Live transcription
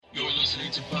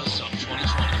listening to Buzzsaw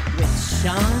 2020 with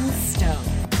Sean Stone.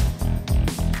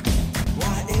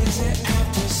 Why is it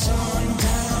after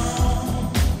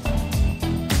sundown?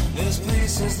 This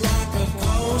place is like a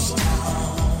ghost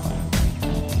town.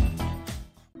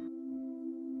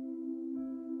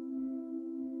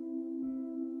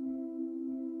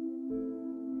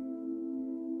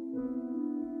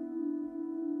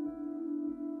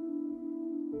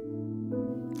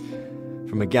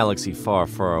 From a galaxy far,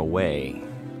 far away,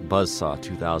 Buzzsaw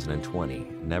 2020,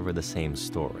 never the same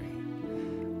story.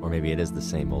 Or maybe it is the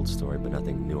same old story, but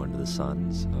nothing new under the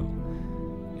sun, so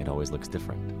it always looks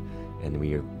different. And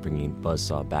we are bringing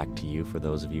Buzzsaw back to you for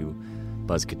those of you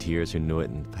Buzzketeers who knew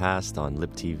it in the past on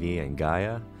Lip TV and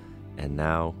Gaia. And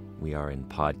now we are in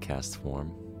podcast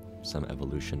form, some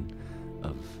evolution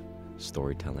of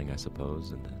storytelling, I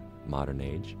suppose, in the modern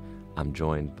age. I'm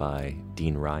joined by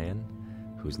Dean Ryan,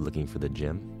 who's looking for the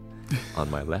gym on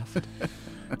my left,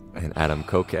 and Adam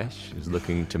Kokesh, who's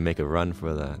looking to make a run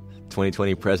for the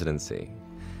 2020 presidency.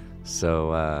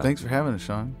 So thanks for having us,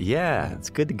 Sean. Yeah, it's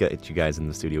good to get you guys in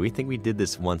the studio. We think we did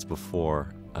this once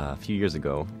before, a few years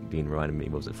ago. Dean reminded me,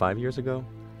 what was it, 5 years ago?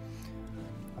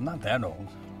 I'm not that old.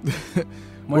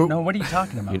 What are you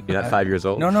talking about? You're not 5 years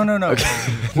old? No.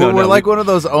 Okay. We're like one of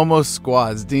those almost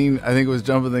squads. Dean, I think, was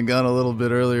jumping the gun a little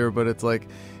bit earlier, but it's like,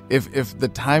 if the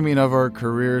timing of our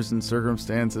careers and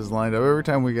circumstances lined up, every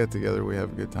time we get together, we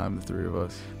have a good time, the three of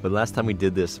us. But last time we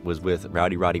did this was with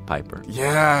Rowdy Roddy Piper.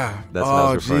 Yeah. That's what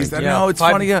I was referring to. No, it's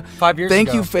funny. 5 years thank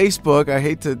ago. you, Facebook. I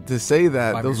hate to say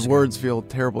that. 5 Those years words feel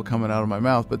terrible coming out of my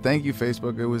mouth, but thank you,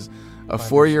 Facebook. It was a 5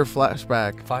 4-year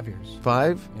flashback. 5 years.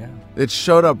 5? Yeah. It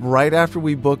showed up right after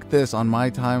we booked this on my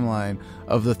timeline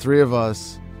of the three of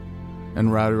us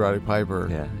and Rowdy Piper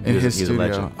in his he's studio. a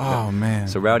legend. Oh, man.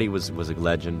 So Rowdy was a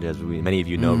legend. As many of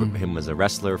you know him as a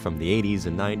wrestler from the 80s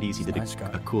and 90s. He did Nice guy.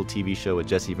 a cool TV show with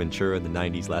Jesse Ventura in the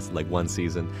 90s, lasted like one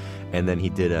season. And then he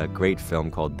did a great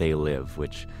film called They Live,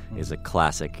 which is a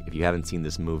classic. If you haven't seen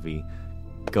this movie,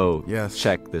 go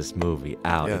check this movie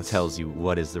out. Yes. It tells you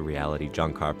what is the reality.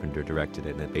 John Carpenter directed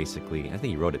it, and it basically, I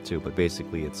think he wrote it too, but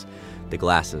basically it's the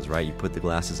glasses, right? You put the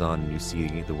glasses on and you see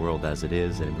the world as it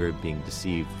is, and we're being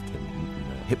deceived and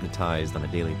hypnotized on a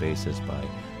daily basis by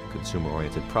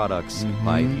consumer-oriented products,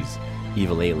 by these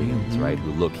evil aliens, right,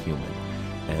 who look human.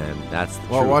 And that's the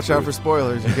Well, truth. watch out for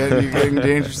spoilers. You're getting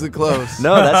dangerously close.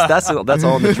 No, that's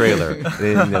all in the trailer.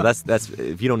 And, that's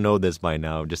if you don't know this by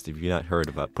now, just if you've not heard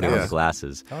about putting on the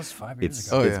glasses. That was 5 years It's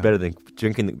ago. it's better than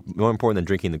drinking. More important than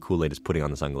drinking the Kool-Aid is putting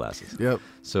on the sunglasses. Yep.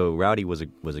 So Rowdy was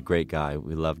a great guy.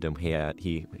 We loved him. He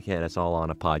had us all on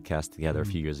a podcast together a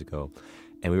few years ago,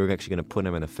 and we were actually going to put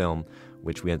him in a film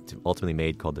which we ultimately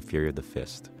made called The Fury of the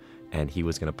Fist, and he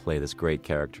was going to play this great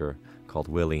character called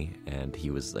Willie, and he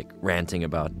was like ranting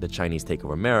about the Chinese take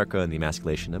over America and the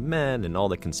emasculation of men and all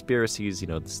the conspiracies,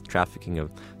 this trafficking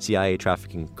of CIA,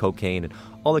 trafficking cocaine, and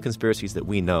all the conspiracies that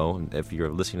we know. And if you're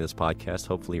listening to this podcast,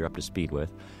 hopefully you're up to speed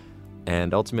with.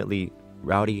 And ultimately,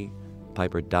 Rowdy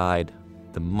Piper died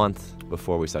the month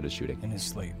before we started shooting. In his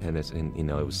sleep. And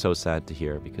it was so sad to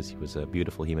hear because he was a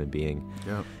beautiful human being.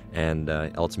 Yep. And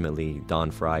ultimately,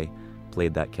 Don Fry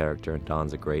played that character, and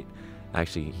Don's a great.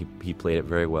 Actually, he played it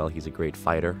very well. He's a great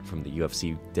fighter from the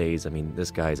UFC days. I mean, this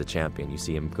guy is a champion. You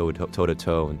see him go toe to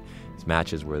toe in his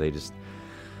matches where they just,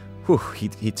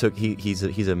 he's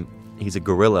a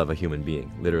gorilla of a human being,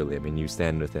 literally. I mean, you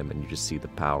stand with him and you just see the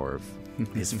power of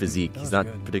his physique. He's not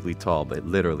particularly tall, but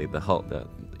literally the Hulk.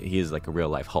 He is like a real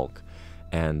life Hulk,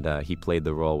 and he played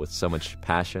the role with so much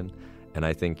passion. And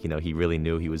I think he really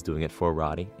knew he was doing it for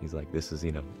Roddy. He's like, this is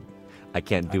I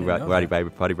can't do what Roddy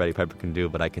Piper can do,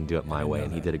 but I can do it my way,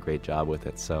 and he did a great job with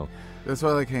it. So that's why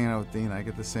I like hanging out with Dean. I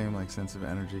get the same sense of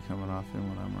energy coming off him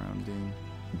when I'm around Dean.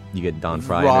 you get Don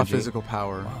Fry raw energy, physical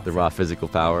power. the raw physical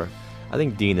power. I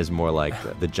think Dean is more like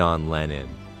the John Lennon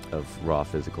of raw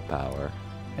physical power.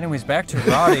 Anyways, back to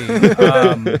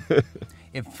Roddy.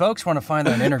 If folks want to find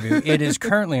that interview, it is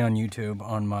currently on YouTube,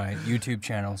 on my YouTube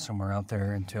channel somewhere out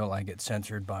there until I get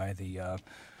censored by the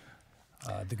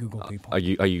Google people. Are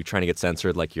you trying to get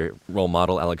censored like your role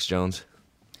model, Alex Jones?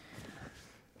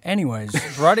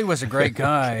 Anyways, Roddy was a great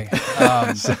guy.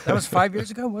 That was 5 years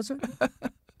ago, was it?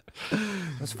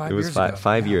 It was 5 It years was ago.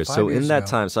 five years. So in that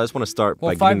time, so I just want to start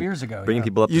by 5 years ago, bringing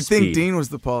people up to You'd speed. think Dean was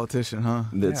the politician, huh?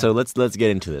 So let's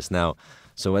get into this now.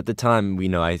 So at the time, we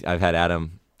know I've had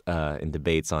Adam in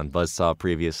debates on Buzzsaw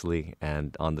previously,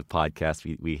 and on the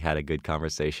podcast we had a good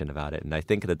conversation about it. And I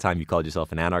think at the time you called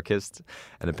yourself an anarchist,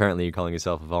 and apparently you're calling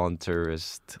yourself a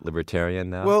voluntarist libertarian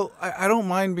now. Well, I don't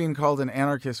mind being called an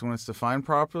anarchist when it's defined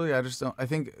properly. I just don't. I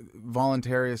think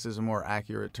voluntarist is a more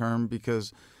accurate term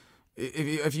because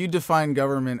if you define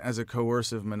government as a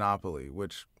coercive monopoly,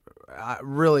 which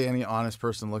really any honest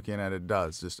person looking at it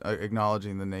does, just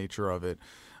acknowledging the nature of it,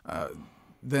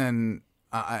 then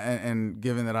and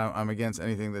given that I'm against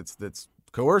anything that's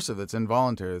coercive, that's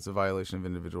involuntary, that's a violation of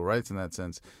individual rights in that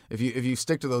sense. If you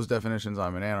stick to those definitions,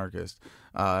 I'm an anarchist.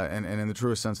 And in the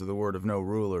truest sense of the word, of no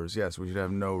rulers, yes, we should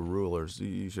have no rulers.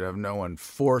 You should have no one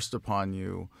forced upon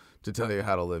you to tell you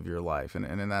how to live your life. And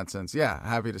in that sense, yeah,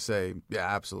 happy to say, yeah,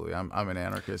 absolutely, I'm an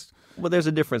anarchist. Well, there's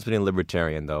a difference between a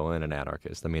libertarian, though, and an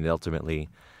anarchist. I mean, ultimately,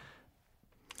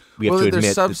 we have to there's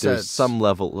admit that subsets. there's some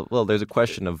level. Well, there's a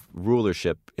question of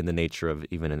rulership in the nature of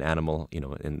even an animal.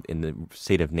 In the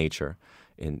state of nature,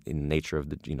 in nature of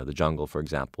the the jungle, for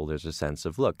example. There's a sense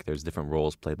of there's different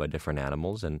roles played by different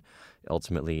animals, and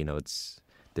ultimately,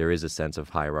 there is a sense of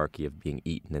hierarchy of being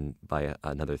eaten by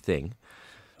another thing.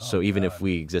 So even if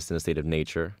we exist in a state of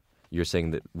nature, you're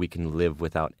saying that we can live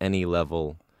without any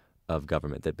level of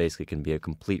government, that basically can be a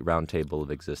complete round table of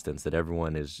existence, that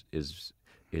everyone is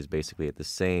basically at the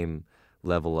same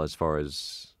level as far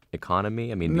as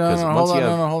economy. I mean, because hold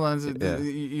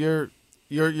on.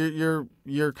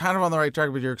 You're kind of on the right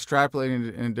track, but you're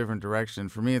extrapolating in a different direction.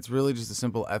 For me, it's really just a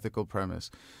simple ethical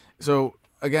premise. So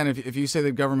again, if you say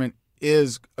that government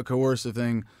is a coercive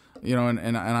thing,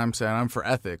 and I'm saying I'm for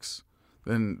ethics,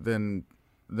 then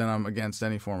I'm against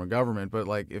any form of government. But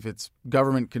if it's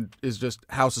government is just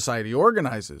how society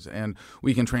organizes, and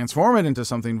we can transform it into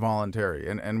something voluntary.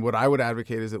 And what I would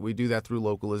advocate is that we do that through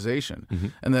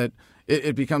localization, and that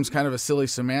it becomes kind of a silly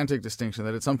semantic distinction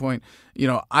that at some point,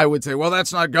 I would say, well,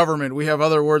 that's not government. We have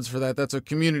other words for that. That's a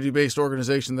community-based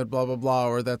organization that blah, blah, blah,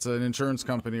 or that's an insurance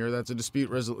company, or that's a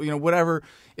dispute resolution, whatever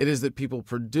it is that people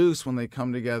produce when they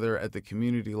come together at the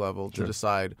community level to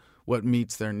decide what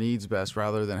meets their needs best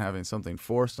rather than having something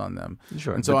forced on them.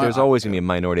 Sure, and so but there's always going to be a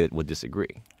minority that would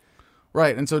disagree.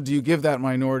 Right, and so do you give that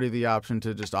minority the option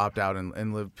to just opt out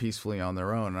and live peacefully on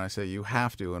their own? And I say you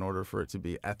have to in order for it to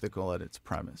be ethical at its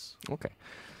premise. Okay,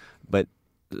 but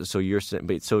so you're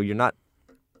saying, so you're not,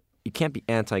 you can't be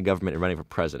anti-government and running for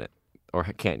president, or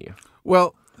can you?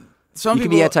 Well, some you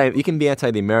people can be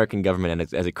anti the American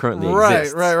government as it currently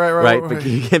exists. Right. But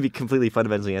you can't be completely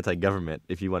fundamentally anti-government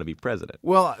if you want to be president.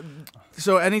 Well,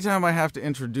 so anytime I have to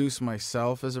introduce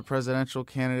myself as a presidential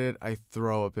candidate, I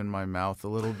throw up in my mouth a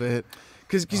little bit.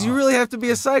 Because you really have to be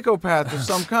a psychopath of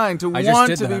some kind to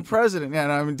want to be president. Yeah,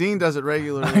 and I mean, Dean does it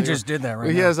regularly. I just did that right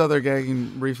now. He has other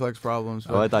gagging reflex problems.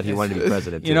 I thought he wanted to be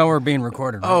president, too. We're being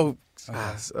recorded, right?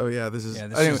 This is...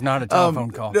 This is not a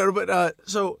telephone call. No, but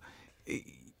so...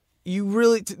 You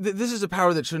really, this is a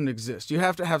power that shouldn't exist. You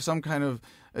have to have some kind of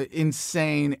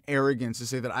insane arrogance to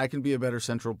say that I can be a better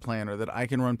central planner, that I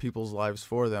can run people's lives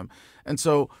for them. And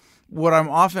so what I'm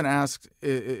often asked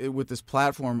with this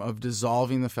platform of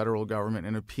dissolving the federal government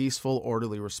in a peaceful,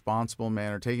 orderly, responsible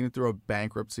manner, taking it through a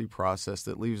bankruptcy process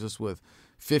that leaves us with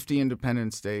 50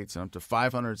 independent states and up to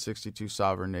 562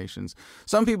 sovereign nations.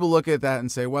 Some people look at that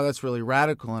and say, well, that's really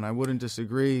radical, and I wouldn't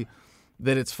disagree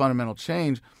that it's fundamental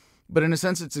change. But in a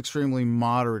sense, it's extremely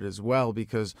moderate as well,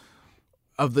 because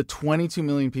of the 22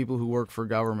 million people who work for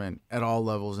government at all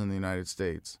levels in the United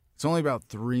States, it's only about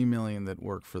 3 million that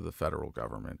work for the federal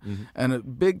government. Mm-hmm. And a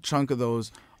big chunk of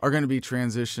those are going to be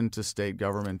transitioned to state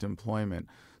government employment.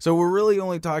 So we're really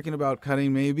only talking about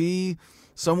cutting maybe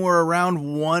somewhere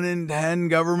around 1 in 10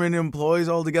 government employees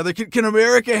altogether. Can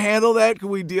America handle that? Can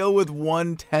we deal with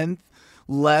 1/10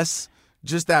 less?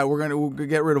 Just that we'll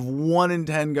get rid of 1 in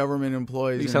 10 government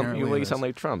employees. You sound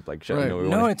like Trump. Right.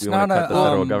 It's not a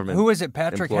federal government. Who is it?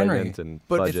 Patrick Henry. And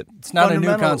but budget. It's not a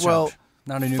new concept. Well,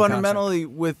 not a new fundamentally,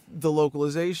 concept. with the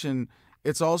localization,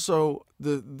 it's also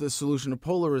the solution to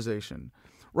polarization.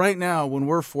 Right now, when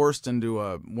we're forced into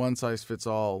a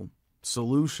one-size-fits-all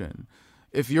solution,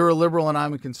 if you're a liberal and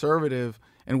I'm a conservative,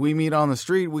 and we meet on the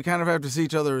street, we kind of have to see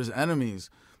each other as enemies.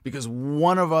 Because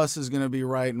one of us is going to be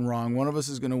right and wrong. One of us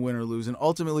is going to win or lose. And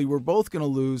ultimately, we're both going to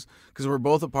lose because we're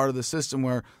both a part of the system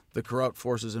where the corrupt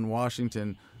forces in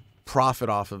Washington profit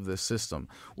off of this system.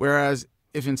 Whereas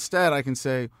if instead I can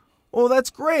say, oh, that's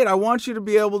great. I want you to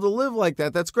be able to live like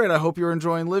that. That's great. I hope you're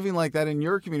enjoying living like that in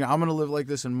your community. I'm going to live like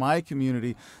this in my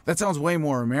community. That sounds way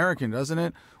more American, doesn't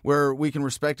it? Where we can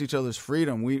respect each other's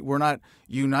freedom. We're not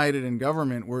united in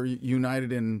government. We're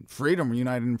united in freedom. We're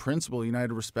united in principle,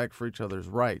 united in respect for each other's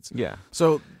rights. Yeah.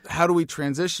 So how do we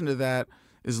transition to that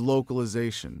is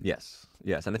localization. Yes.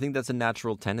 And I think that's a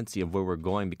natural tendency of where we're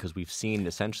going because we've seen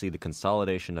essentially the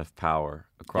consolidation of power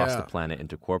across the planet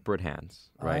into corporate hands.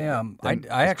 Right.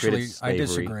 I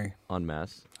disagree. En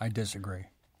masse. I disagree.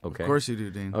 Okay. Of course you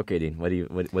do, Dean. Okay, Dean.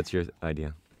 What's your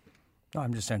idea? No,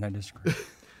 I'm just saying I disagree.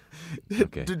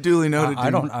 Okay. Duly noted. I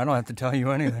Dean. don't have to tell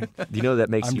you anything. Do you know that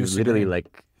makes I'm you disagreeing. literally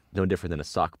like no different than a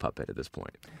sock puppet at this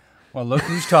point? Well, look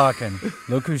who's talking.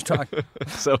 Look who's talking.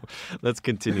 So let's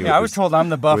continue. Yeah, with I was this. told I'm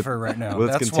the buffer right now.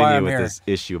 Let's That's continue why I'm with here. this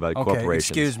issue about Okay, corporations.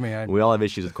 excuse me, We all have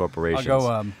issues with corporations.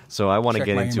 So I want to check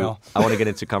get my into email. I want to get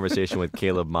into conversation with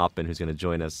Caleb Maupin, who's going to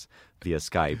join us via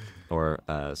Skype or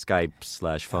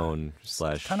Skype/phone/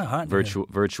 kinda hot in here.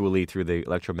 virtually through the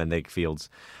electromagnetic fields.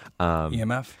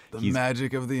 EMF. The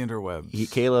magic of the interwebs.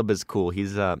 Caleb is cool.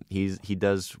 He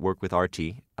does work with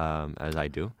RT as I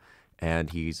do, and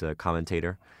he's a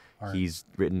commentator. He's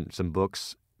written some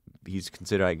books. He's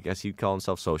considered, I guess you'd call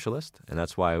himself socialist, and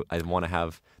that's why I want to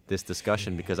have this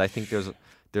discussion because I think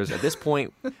there's at this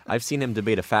point I've seen him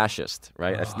debate a fascist,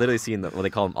 right? I've literally seen what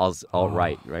they call him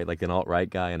alt-right, right? Like an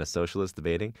alt-right guy and a socialist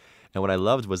debating. And what I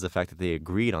loved was the fact that they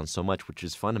agreed on so much, which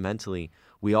is fundamentally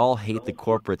we all hate the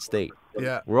corporate state.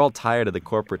 Yeah. We're all tired of the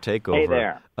corporate takeover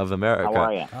there. of America. How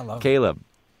are you? I love it. Caleb,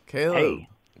 Caleb. Hey,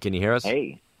 can you hear us?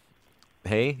 hey.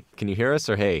 Hey, can you hear us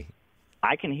or hey?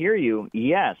 I can hear you.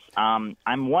 Yes. I'm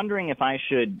wondering if I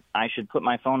should put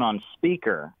my phone on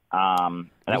speaker. That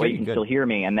hear way you you can good. still hear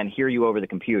me, and then hear you over the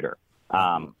computer.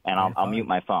 And I'll mute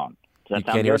my phone. Does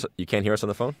that sound good? You can't hear us on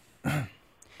the phone?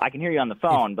 I can hear you on the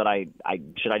phone, but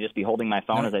should I just be holding my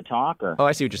phone as I talk, or? Oh,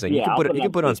 I see what you're saying. Yeah, you can I'll put it. put You it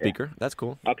can put it on on speaker. speaker. That's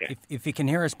cool. Okay. If you can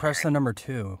hear us, press the number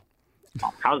 2.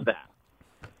 How's that?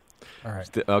 All right.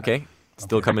 Okay,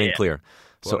 still coming in clear.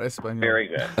 So, So Espanol. Very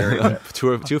good. Very good.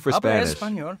 two for Habla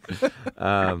Spanish.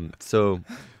 español. So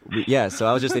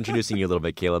I was just introducing you a little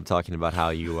bit, Caleb, talking about how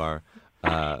you are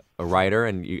a writer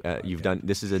and you've done.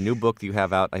 This is a new book that you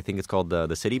have out. I think it's called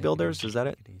the City Builders. Is that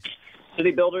it? City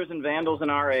builders and vandals in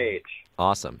our age.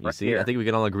 Awesome. You Right see, here. I think we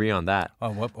can all agree on that. Oh,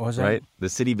 what was that? Right? The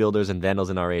city builders and vandals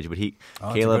in our age. But it's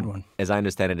a Caleb, good one. as I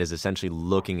understand it, is essentially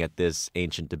looking at this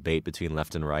ancient debate between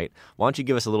left and right. Why don't you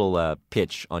give us a little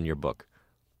pitch on your book?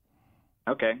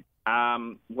 Okay.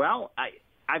 Well,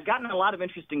 I've gotten a lot of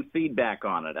interesting feedback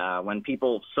on it. When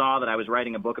people saw that I was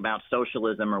writing a book about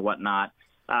socialism or whatnot,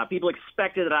 people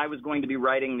expected that I was going to be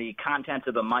writing the content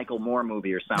of a Michael Moore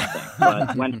movie or something.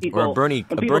 But when people, Or a Bernie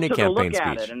when people took a campaign look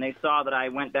at speech. it and they saw that I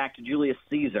went back to Julius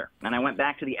Caesar and I went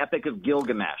back to the Epic of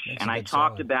Gilgamesh That's and a I good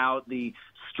talked solid. about the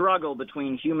struggle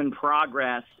between human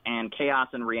progress and chaos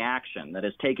and reaction that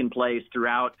has taken place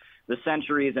throughout the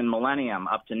centuries and millennium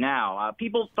up to now.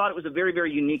 People thought it was a very,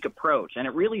 very unique approach, and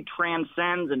it really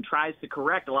transcends and tries to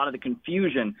correct a lot of the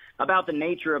confusion about the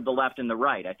nature of the left and the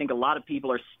right. I think a lot of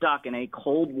people are stuck in a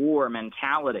Cold War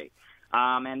mentality,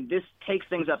 and this takes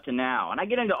things up to now. And I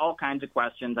get into all kinds of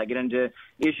questions. I get into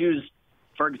issues,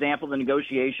 for example, the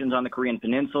negotiations on the Korean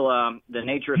Peninsula, the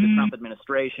nature of the Trump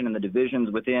administration and the divisions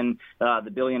within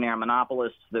the billionaire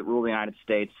monopolists that rule the United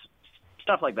States,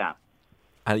 stuff like that.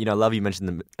 I love you mentioned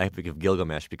the Epic of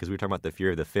Gilgamesh because we were talking about the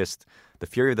Fury of the Fist. The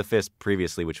Fury of the Fist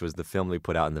previously, which was the film we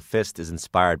put out, and the Fist is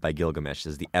inspired by Gilgamesh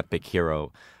as the epic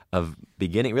hero of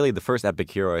beginning, really the first epic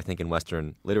hero, I think, in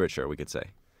Western literature, we could say.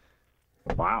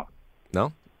 Wow.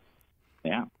 No?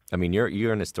 Yeah. I mean, you're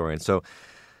an historian. So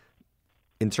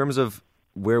in terms of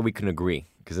where we can agree,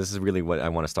 because this is really what I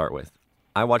want to start with.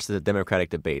 I watched the Democratic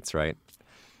debates, right?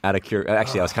 Out of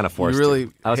actually, I was kind of forced. really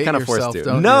to. I was hate kind of forced yourself, to.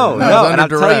 don't No, you? no, That was and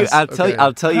under I'll duress. tell you, Okay.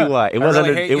 I'll tell you why. It was really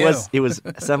under, hate it was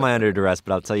semi under duress,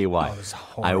 but I'll tell you why. Oh, it was I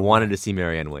horrible. wanted to see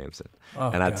Marianne Williamson,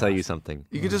 Oh, and I'll tell gosh. you something.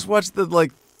 You could just watch the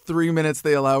 3 minutes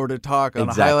they allow her to talk on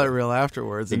Exactly. a highlight reel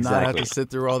afterwards, and not have Exactly. to sit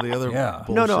through all the other Yeah.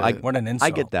 bullshit. No, What an I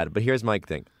insult. get that, but here's my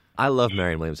thing. I love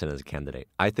Marianne Williamson as a candidate.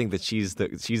 I think that she's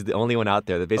the only one out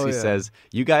there that basically Oh, yeah. says,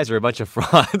 you guys are a bunch of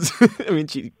frauds. I mean,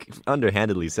 she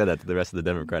underhandedly said that to the rest of the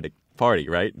Democratic Party,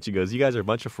 right? She goes, you guys are a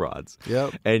bunch of frauds.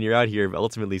 Yep. And you're out here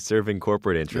ultimately serving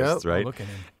corporate interests, Yep. right? Look at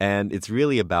him. And it's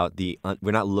really about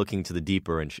we're not looking to the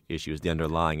deeper issues, the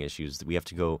underlying issues. We have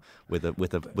to go with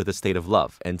a state of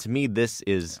love. And to me, this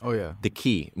is Oh, yeah. the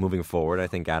key moving forward. I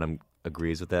think Adam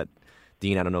agrees with that.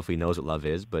 Dean, I don't know if he knows what love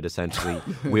is, but essentially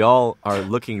we all are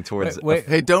looking towards... Wait,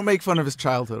 Hey, don't make fun of his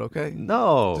childhood, okay?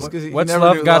 No. Just 'cause he what's never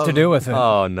love knew got to do with it?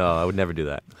 Oh, no, I would never do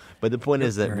that. But the point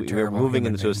is that You're a we're terrible moving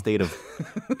human into a being. state of,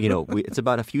 it's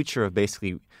about a future of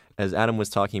basically, as Adam was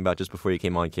talking about just before you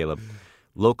came on, Caleb,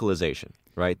 localization,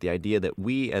 right? The idea that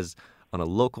we as on a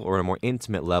local or a more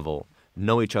intimate level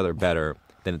know each other better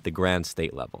than at the grand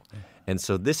state level. And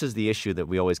so this is the issue that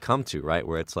we always come to, right?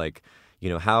 Where it's like,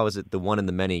 how is it the one and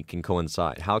the many can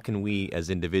coincide? How can we as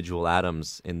individual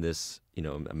atoms in this,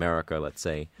 America, let's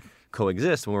say,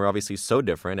 coexist when we're obviously so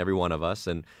different, every one of us,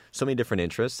 and so many different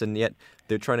interests, and yet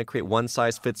they're trying to create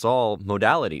one-size-fits-all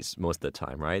modalities most of the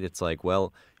time, right? It's like,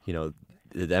 well,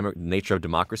 the nature of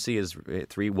democracy is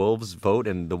 3 wolves vote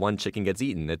and the one chicken gets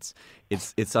eaten.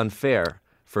 It's unfair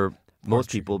for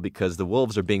most people because the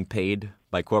wolves are being paid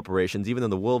by corporations. Even though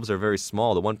the wolves are very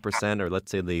small, the 1%, or let's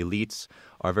say the elites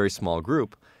are a very small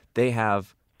group, they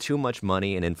have too much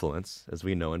money and influence, as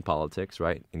we know in politics,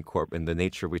 right? In the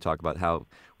nature we talk about how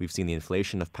we've seen the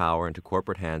inflation of power into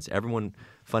corporate hands. Everyone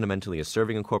fundamentally is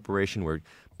serving a corporation. We're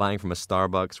buying from a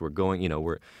Starbucks. We're going,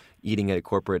 we're eating at a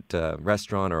corporate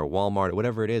restaurant or a Walmart or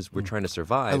whatever it is. We're trying to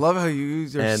survive. I love how you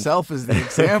use yourself as the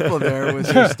example there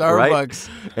with your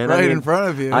Starbucks right in front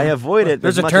of you. I avoid it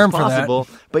There's as a much term as for that. possible.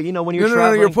 But when you're no,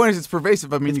 traveling, your point is it's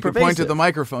pervasive. I mean, It's you can point to pervasive. the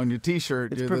microphone, your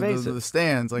T-shirt, It's the pervasive.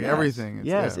 stands, like Yes. everything.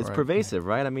 Yes, it's right. pervasive,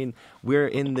 right? I mean, we're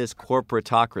in this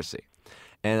corporatocracy.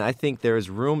 And I think there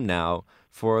is room now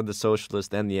for the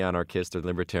socialist and the anarchist or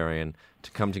libertarian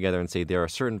to come together and say there are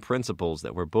certain principles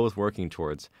that we're both working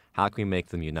towards. How can we make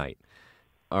them unite?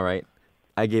 All right.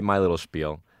 I gave my little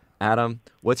spiel. Adam,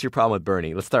 what's your problem with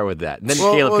Bernie? Let's start with that. And then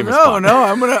Caleb can respond. No,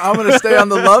 I'm gonna stay on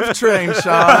the love train,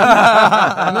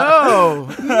 Sean.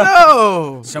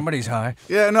 No. Somebody's high.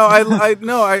 Yeah, no,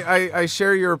 I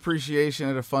share your appreciation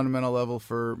at a fundamental level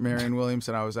for Marianne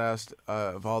Williamson. I was asked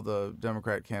of all the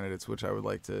Democrat candidates which I would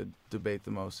like to debate the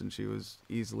most, and she was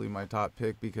easily my top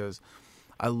pick because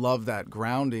I love that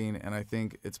grounding, and I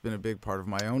think it's been a big part of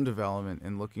my own development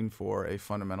in looking for a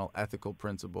fundamental ethical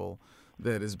principle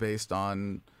that is based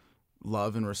on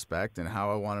love and respect and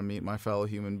how I want to meet my fellow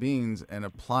human beings and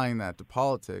applying that to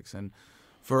politics. And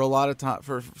for a lot of time,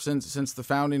 since the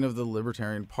founding of the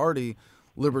Libertarian Party,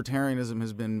 libertarianism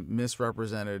has been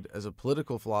misrepresented as a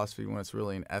political philosophy when it's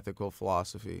really an ethical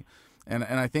philosophy. And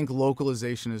I think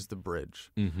localization is the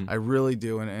bridge. Mm-hmm. I really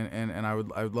do, and I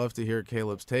would love to hear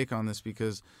Caleb's take on this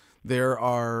because there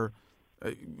are,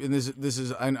 and this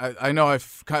is I know I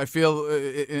feel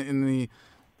in the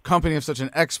company of such an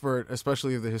expert,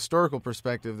 especially of the historical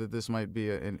perspective, that this might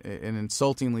be an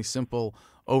insultingly simple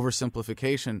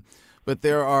oversimplification. But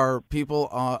there are people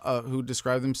who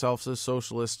describe themselves as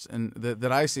socialists, and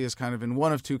that I see as kind of in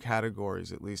one of two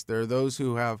categories at least. There are those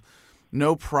who have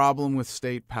no problem with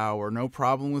state power, no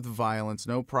problem with violence,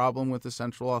 no problem with the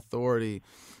central authority,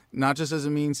 not just as a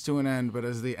means to an end, but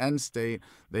as the end state.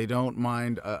 They don't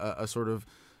mind a sort of,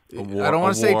 I don't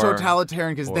want to say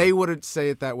totalitarian because they wouldn't say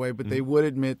it that way, but they would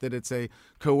admit that it's a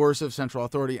coercive central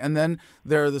authority. And then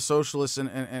there are the socialists,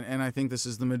 and I think this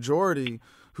is the majority,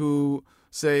 who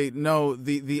say, no,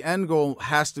 the end goal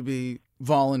has to be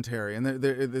voluntary. And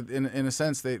they're, in a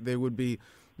sense, they would be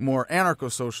more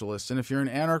anarcho-socialists. And if you're an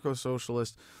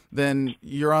anarcho-socialist, then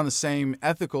you're on the same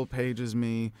ethical page as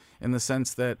me in the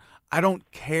sense that I don't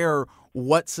care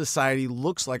what society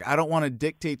looks like. I don't want to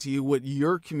dictate to you what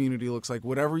your community looks like,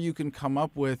 whatever you can come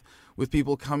up with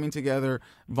people coming together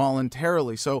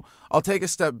voluntarily. So I'll take a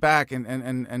step back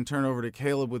and turn over to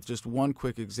Caleb with just one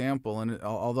quick example. And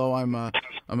although I'm a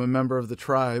member of the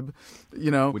tribe,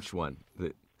 Which one?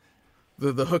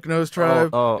 The hook-nosed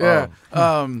tribe.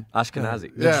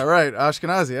 Ashkenazi. Yeah, right.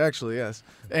 Ashkenazi, actually, yes.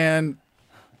 And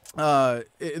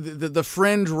the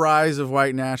fringe rise of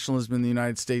white nationalism in the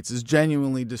United States is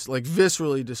genuinely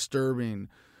viscerally disturbing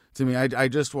to me. I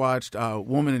just watched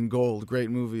Woman in Gold, great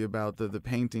movie about the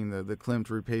painting that Klimt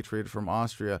repatriated from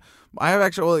Austria. I have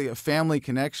actually a family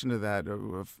connection to that.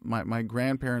 My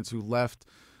grandparents who left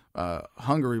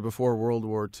Hungary before World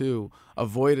War II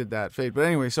avoided that fate. But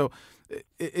anyway, so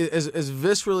as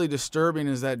viscerally disturbing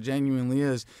as that genuinely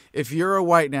is, if you're a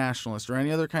white nationalist or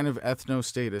any other kind of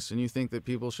ethno-statist and you think that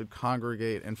people should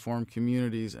congregate and form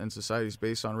communities and societies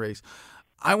based on race,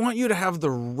 I want you to have the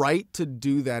right to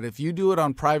do that. If you do it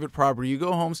on private property, you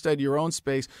go homestead your own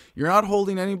space, you're not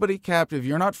holding anybody captive,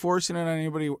 you're not forcing it on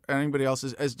anybody else.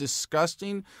 As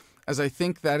disgusting as I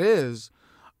think that is,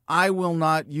 I will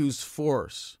not use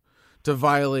force to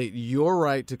violate your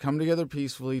right to come together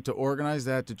peacefully, to organize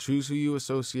that, to choose who you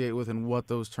associate with and what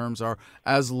those terms are,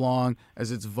 as long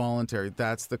as it's voluntary.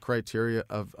 That's the criteria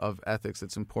of ethics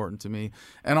that's important to me.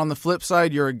 And on the flip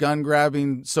side, you're a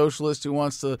gun-grabbing socialist who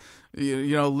wants to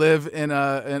live in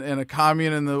a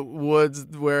commune in the woods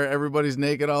where everybody's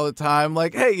naked all the time.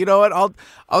 Like, hey, you know what?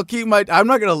 I'll keep I'm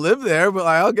not going to live there, but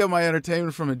I'll get my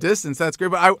entertainment from a distance. That's great.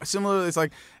 But similarly, it's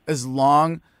like, as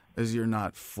long as you're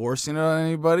not forcing it on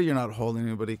anybody, you're not holding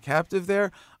anybody captive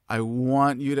there, I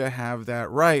want you to have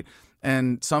that right.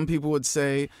 And some people would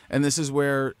say, and this is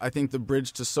where I think the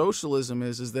bridge to socialism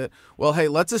is that, well, hey,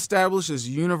 let's establish this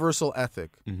universal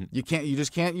ethic. Mm-hmm. You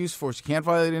just can't use force. You can't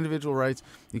violate individual rights.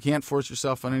 You can't force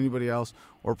yourself on anybody else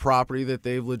or property that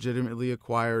they've legitimately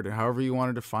acquired, or however you want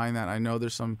to define that. I know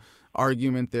there's some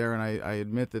argument there, and I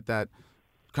admit that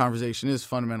conversation is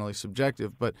fundamentally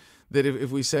subjective, but that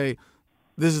if we say,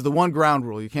 this is the one ground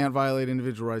rule, you can't violate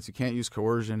individual rights, you can't use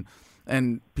coercion,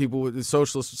 And the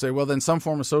socialists would say, well, then some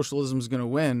form of socialism is going to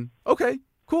win. Okay,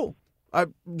 cool. As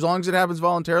long as it happens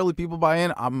voluntarily, people buy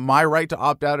in. My right to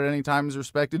opt out at any time is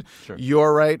respected. Sure.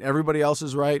 Your right, everybody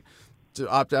else's right to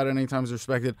opt out at any time is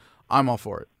respected. I'm all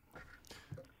for it.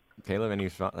 Caleb, any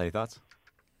thoughts?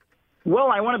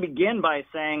 Well, I want to begin by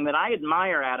saying that I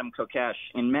admire Adam Kokesh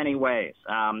in many ways.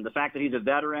 The fact that he's a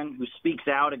veteran who speaks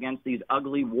out against these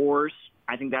ugly wars,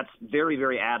 I think that's very,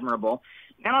 very admirable.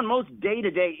 And on most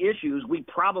day-to-day issues, we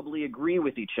probably agree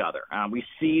with each other. We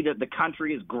see that the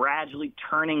country is gradually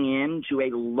turning into a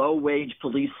low-wage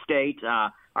police state.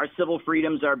 Our civil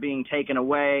freedoms are being taken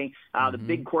away. The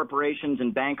big corporations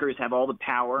and bankers have all the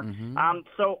power.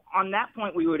 So on that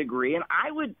point, we would agree. And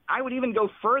I would even go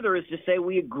further as to say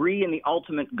we agree in the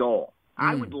ultimate goal.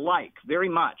 I would like very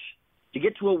much to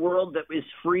get to a world that is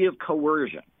free of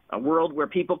coercion, a world where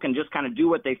people can just kind of do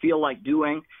what they feel like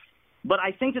doing. But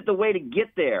I think that the way to get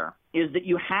there is that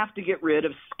you have to get rid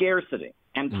of scarcity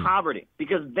and poverty,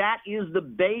 because that is the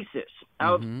basis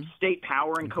of state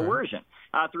power and coercion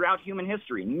throughout human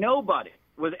history. Nobody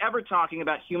was ever talking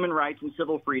about human rights and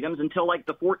civil freedoms until like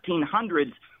the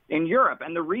 1400s in Europe.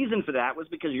 And the reason for that was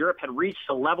because Europe had reached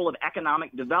a level of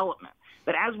economic development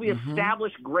that as we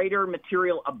establish greater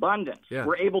material abundance,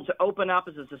 we're able to open up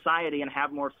as a society and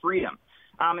have more freedom.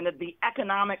 And that the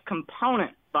economic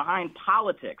component behind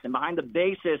politics and behind the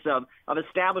basis of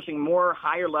establishing more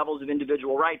higher levels of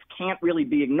individual rights can't really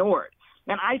be ignored.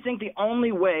 And I think the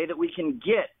only way that we can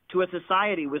get to a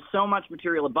society with so much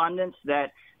material abundance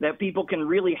that people can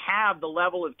really have the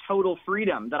level of total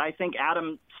freedom that I think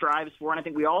Adam strives for, and I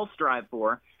think we all strive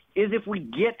for, is if we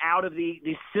get out of the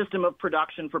system of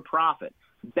production for profit.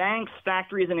 Banks,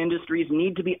 factories, and industries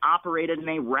need to be operated in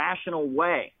a rational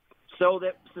way so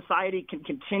that society can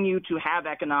continue to have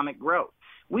economic growth.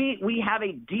 We have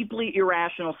a deeply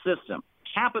irrational system.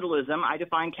 Capitalism, I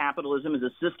define capitalism as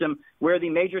a system where the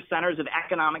major centers of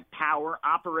economic power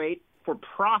operate for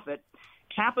profit.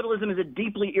 Capitalism is a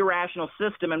deeply irrational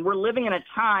system, and we're living in a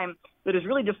time that is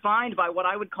really defined by what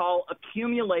I would call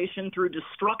accumulation through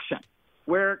destruction,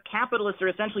 where capitalists are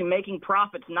essentially making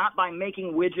profits not by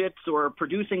making widgets or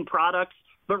producing products,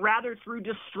 but rather through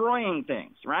destroying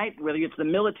things, right? Whether it's the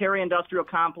military-industrial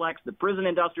complex, the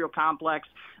prison-industrial complex,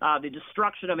 the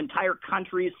destruction of entire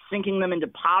countries, sinking them into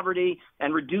poverty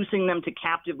and reducing them to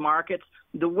captive markets.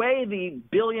 The way the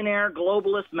billionaire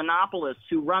globalist monopolists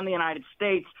who run the United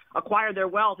States acquire their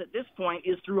wealth at this point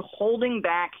is through holding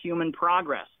back human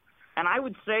progress. And I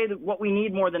would say that what we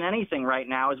need more than anything right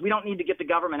now is we don't need to get the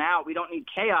government out. We don't need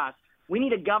chaos. We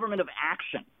need a government of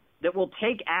action that will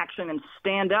take action and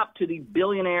stand up to the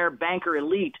billionaire banker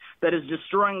elite that is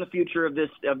destroying the future of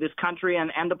this country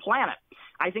and the planet.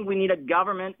 I think we need a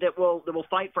government that will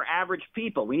fight for average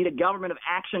people. We need a government of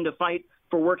action to fight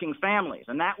for working families,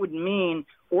 and that would mean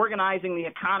organizing the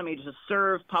economy to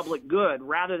serve public good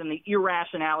rather than the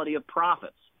irrationality of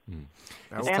profits.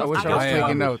 I wish I was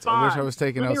taking notes. I wish I was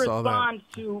taking notes. Let me respond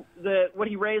to what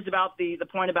he raised about the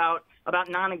point about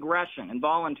non-aggression and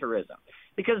voluntarism.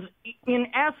 Because in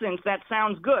essence, that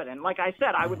sounds good. And like I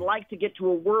said, I would like to get to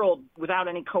a world without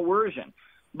any coercion.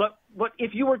 But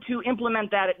if you were to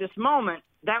implement that at this moment,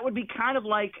 that would be kind of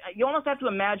like, you almost have to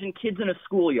imagine kids in a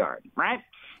schoolyard, right?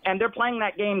 And they're playing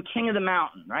that game King of the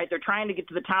Mountain, right? They're trying to get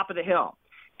to the top of the hill.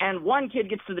 And one kid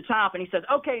gets to the top and he says,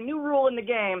 okay, new rule in the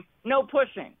game, no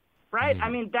pushing. Right? I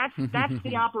mean, that's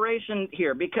the operation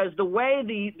here, because the way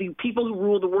the people who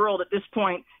rule the world at this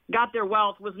point got their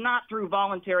wealth was not through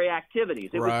voluntary activities.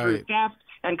 It was through theft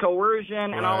and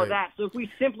coercion and all of that. So if we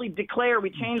simply declare we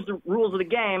change the rules of the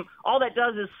game, all that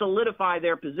does is solidify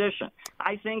their position.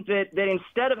 I think that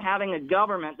instead of having a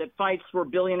government that fights for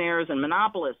billionaires and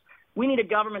monopolists, we need a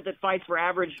government that fights for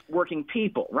average working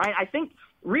people, right? I think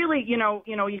really,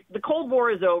 the Cold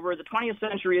War is over, the 20th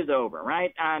century is over,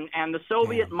 right? And the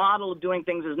Soviet model of doing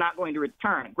things is not going to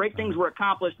return. Great things were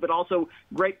accomplished, but also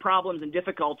great problems and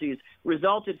difficulties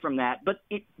resulted from that. But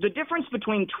the difference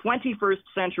between 21st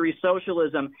century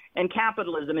socialism and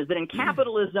capitalism is that in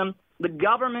capitalism, the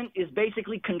government is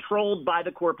basically controlled by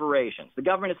the corporations. The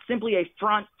government is simply a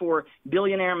front for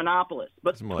billionaire monopolists.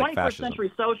 But 21st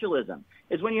century socialism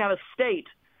is when you have a state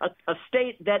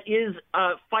that is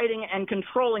fighting and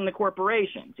controlling the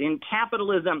corporations. In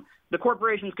capitalism, the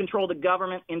corporations control the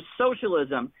government. In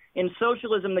socialism, In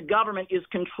socialism, the government is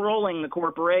controlling the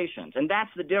corporations, and that's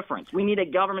the difference. We need a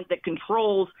government that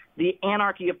controls the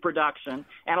anarchy of production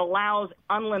and allows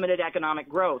unlimited economic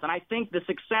growth. And I think the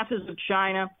successes of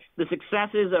China, the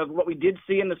successes of what we did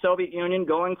see in the Soviet Union,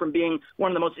 going from being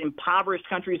one of the most impoverished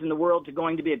countries in the world to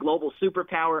going to be a global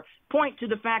superpower, point to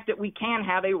the fact that we can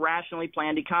have a rationally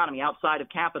planned economy outside of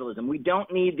capitalism. We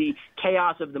don't need the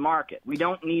chaos of the market. We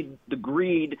don't need the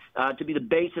greed to be the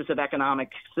basis of economic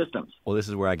systems. Well, this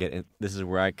is where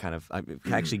I'm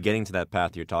actually getting to that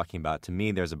path you're talking about. To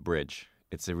me, there's a bridge.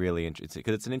 It's a really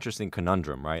because it's an interesting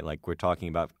conundrum, right? Like we're talking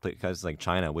about places like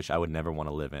China, which I would never want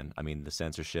to live in. I mean, the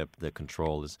censorship, the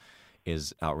control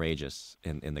is outrageous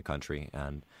in the country,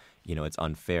 and it's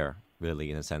unfair,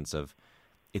 really, in a sense of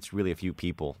it's really a few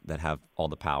people that have all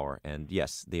the power. And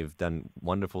yes, they've done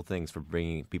wonderful things for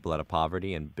bringing people out of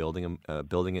poverty and building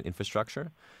an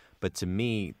infrastructure. But to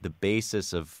me, the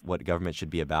basis of what government should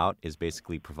be about is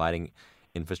basically providing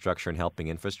infrastructure and helping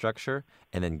infrastructure,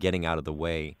 and then getting out of the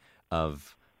way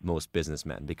of most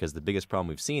businessmen. Because the biggest problem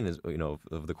we've seen is,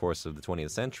 over the course of the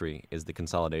 20th century is the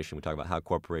consolidation. We talk about how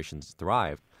corporations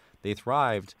thrived. They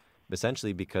thrived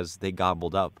essentially because they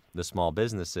gobbled up the small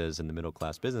businesses and the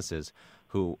middle-class businesses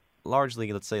who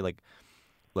largely, let's say,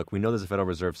 look, we know there's a Federal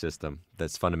Reserve System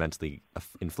that's fundamentally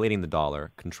inflating the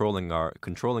dollar, controlling our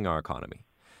economy.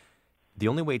 The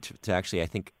only way to actually, I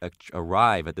think,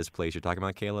 arrive at this place you're talking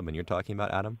about, Caleb, and you're talking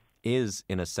about, Adam, is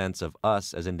in a sense of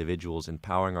us as individuals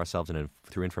empowering ourselves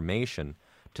through information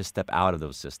to step out of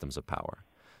those systems of power.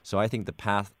 So I think the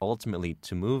path ultimately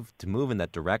to move in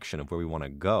that direction of where we want to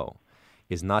go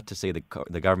is not to say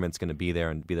the government's going to be there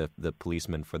and be the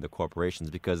policeman for the corporations,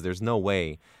 because there's no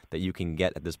way that you can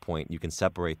get at this point, you can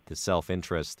separate the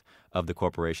self-interest of the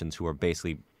corporations who are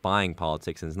basically buying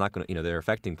politics, and it's not going to, they're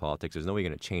affecting politics. There's no way you're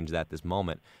going to change that at this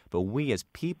moment. But we as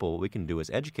people, what we can do is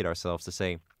educate ourselves to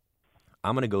say,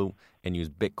 I'm going to go and use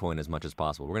Bitcoin as much as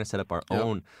possible. We're going to set up our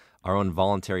own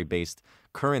voluntary-based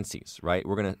currencies, right?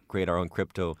 We're going to create our own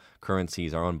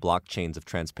cryptocurrencies, our own blockchains of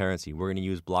transparency. We're going to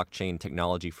use blockchain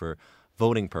technology for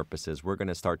voting purposes. We're going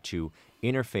to start to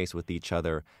interface with each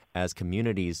other as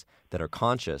communities that are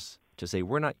conscious to say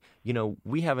we're not,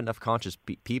 we have enough conscious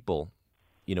people,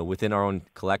 within our own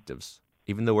collectives.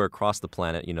 Even though we're across the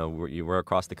planet, we're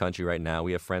across the country right now.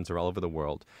 We have friends who are all over the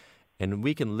world. And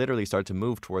we can literally start to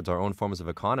move towards our own forms of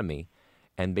economy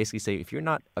and basically say, if you're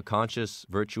not a conscious,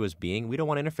 virtuous being, we don't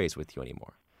want to interface with you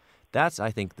anymore. That's,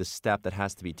 I think, the step that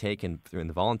has to be taken in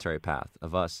the voluntary path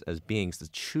of us as beings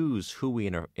to choose who we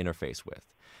interface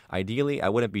with. Ideally, I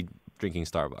wouldn't be drinking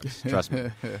Starbucks. Trust me.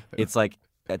 It's like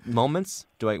at moments,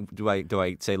 do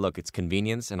I say, look, it's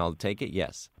convenience and I'll take it?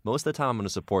 Yes. Most of the time, I'm going to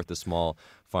support the small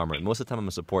farmer. Most of the time, I'm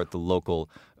going to support the local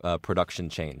production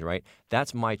chain, right?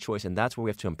 That's my choice, and that's where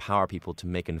we have to empower people to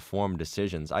make informed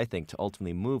decisions, I think, to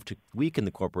ultimately move to weaken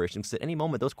the corporations. Because at any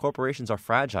moment, those corporations are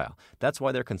fragile. That's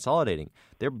why they're consolidating.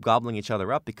 They're gobbling each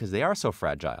other up because they are so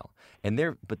fragile.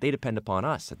 But they depend upon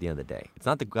us at the end of the day. It's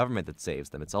not the government that saves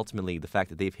them. It's ultimately the fact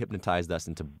that they've hypnotized us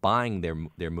into buying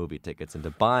their movie tickets,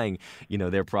 into buying,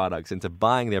 their products, into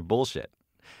buying their bullshit.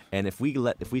 And if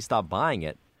we stop buying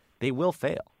it, they will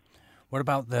fail. What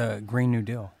about the Green New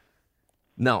Deal?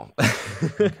 No.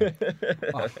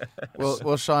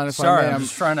 Well, Sean, if Sorry, I may, I'm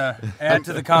just trying to add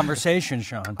to the conversation,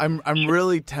 Sean. I'm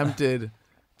really tempted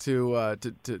to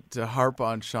harp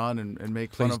on Sean and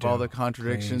make fun Please of all do. the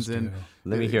contradictions Please in. do.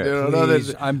 Let me hear it.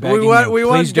 Please, I'm begging we want you. we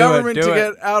want Please do it. government Do to it.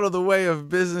 get out of the way of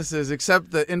businesses,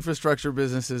 except the infrastructure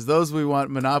businesses. Those we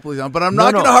want monopolies on. But I'm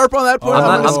not going to harp on that point.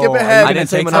 I'm going to skip ahead. I didn't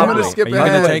say take monopoly. I'm going to skip Are you gonna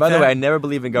ahead. take By the that? way, I never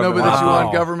believe in No, government. but that you Wow.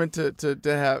 want government to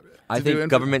have. I to do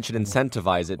think government should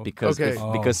incentivize it because Okay.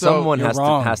 because So someone you're has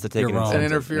wrong. to take You're an wrong. incentive.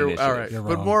 and interfere. initiative. All right, You're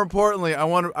but wrong. more importantly, I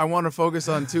want to focus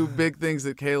on two big things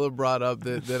that Caleb brought up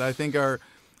that I think are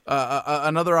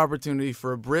another opportunity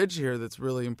for a bridge here that's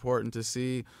really important to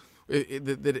see.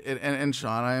 And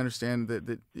Sean, I understand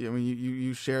that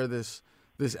you share this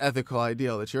ethical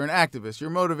ideal that you're an activist. You're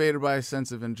motivated by a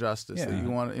sense of injustice that you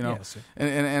want. Yes.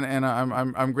 And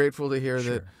I'm grateful to hear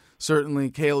that. Certainly,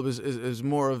 Caleb is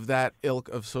more of that ilk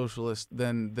of socialist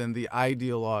than the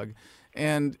ideologue.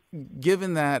 And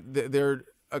given that, there are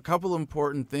a couple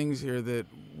important things here that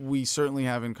we certainly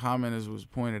have in common, as was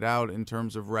pointed out, in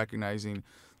terms of recognizing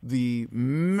the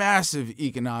massive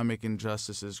economic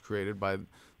injustices created by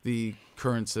the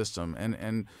current system.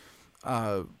 And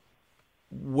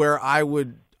where I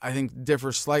think,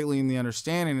 differ slightly in the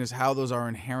understanding is how those are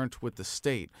inherent with the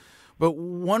state. But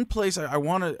one place I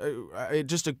want to, it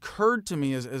just occurred to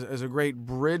me as a great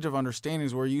bridge of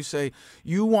understandings where you say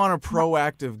you want a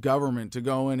proactive government to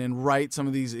go in and right some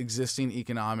of these existing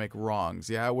economic wrongs,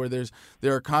 where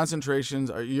there are concentrations.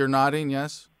 You're nodding,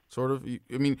 yes? Sort of.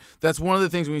 I mean, that's one of the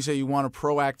things when you say you want a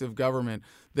proactive government,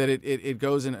 that it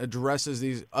goes and addresses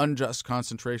these unjust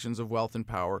concentrations of wealth and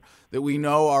power that we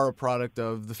know are a product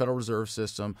of the Federal Reserve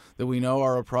System, that we know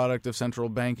are a product of central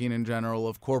banking in general,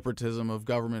 of corporatism, of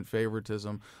government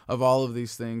favoritism, of all of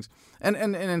these things, and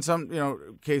in some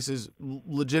cases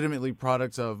legitimately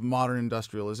products of modern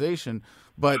industrialization.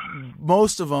 But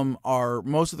most of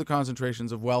the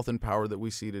concentrations of wealth and power that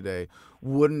we see today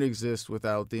wouldn't exist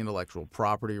without the intellectual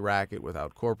property racket,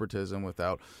 without corporatism,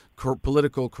 without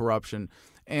political corruption.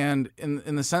 And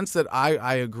in the sense that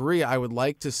I agree, I would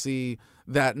like to see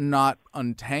that not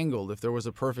untangled. If there was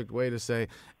a perfect way to say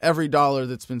every dollar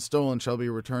that's been stolen shall be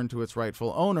returned to its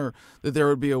rightful owner, that there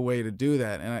would be a way to do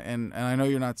that. And I know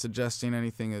you're not suggesting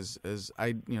anything as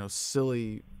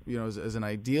silly, as an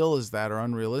ideal as that or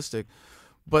unrealistic.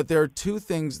 But there are two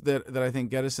things that I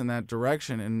think get us in that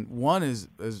direction. And one is,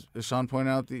 as Sean pointed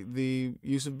out, the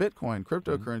use of Bitcoin,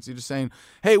 cryptocurrency, just saying,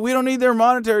 hey, we don't need their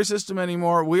monetary system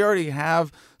anymore. We already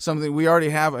have something. We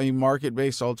already have a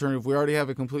market-based alternative. We already have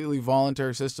a completely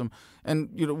voluntary system.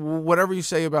 And whatever you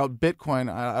say about Bitcoin,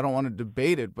 I don't want to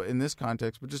debate it, but in this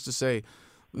context, but just to say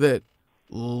that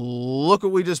look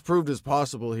what we just proved is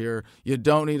possible here. You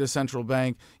don't need a central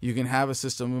bank. You can have a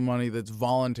system of money that's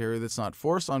voluntary, that's not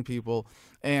forced on people,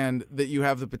 and that you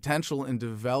have the potential in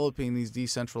developing these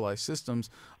decentralized systems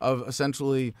of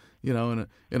essentially, in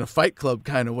a Fight Club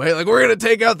kind of way, like we're going to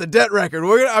take out the debt record.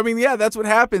 That's what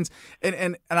happens.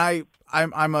 And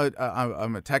I'm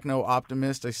a techno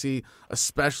optimist. I see,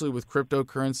 especially with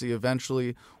cryptocurrency,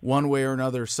 eventually one way or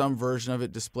another, some version of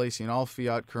it displacing all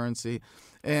fiat currency.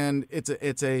 And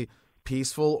it's a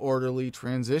peaceful, orderly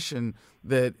transition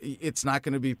that it's not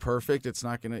going to be perfect. It's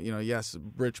not going to, yes,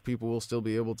 rich people will still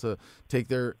be able to take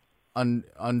their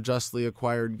unjustly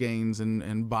acquired gains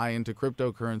and buy into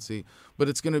cryptocurrency, but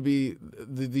it's going to be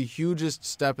the hugest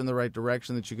step in the right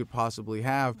direction that you could possibly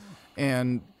have.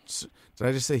 And did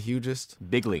I just say hugest?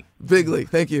 Bigly,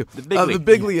 thank you. The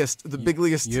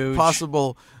bigliest Huge.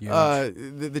 Possible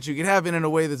that you could have in a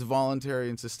way that's voluntary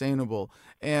and sustainable.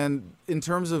 And in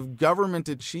terms of government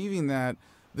achieving that,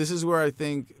 this is where I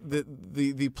think that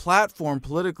the platform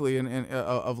politically and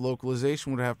of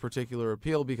localization would have particular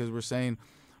appeal, because we're saying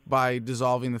by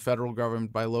dissolving the federal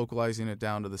government, by localizing it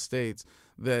down to the states,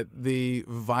 that the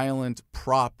violent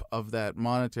prop of that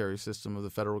monetary system of the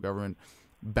federal government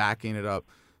backing it up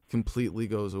completely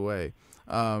goes away.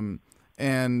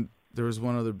 And there was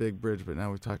one other big bridge, but now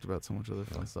we've talked about so much other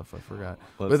fun stuff I forgot.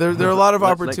 But there are a lot of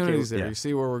opportunities there. You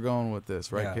see where we're going with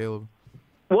this, right, Caleb?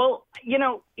 Well,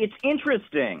 it's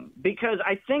interesting because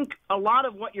I think a lot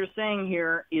of what you're saying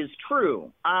here is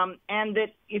true. And that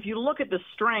if you look at the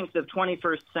strength of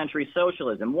 21st century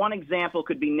socialism, one example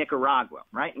could be Nicaragua,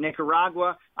 right?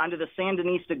 Nicaragua, under the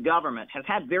Sandinista government, has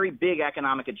had very big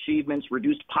economic achievements,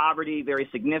 reduced poverty very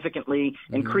significantly,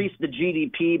 increased the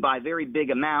GDP by very big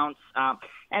amounts.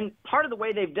 And part of the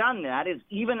way they've done that is,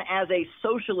 even as a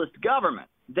socialist government,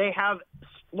 they have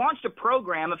launched a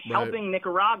program of helping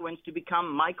Nicaraguans to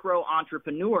become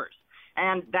micro-entrepreneurs.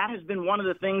 And that has been one of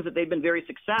the things that they've been very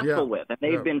successful with. And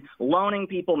they've been loaning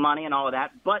people money and all of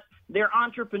that. But their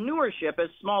entrepreneurship as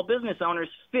small business owners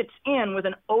fits in with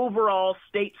an overall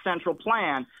state central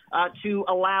plan to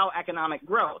allow economic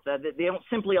growth. They don't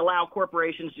simply allow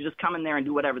corporations to just come in there and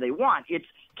do whatever they want. It's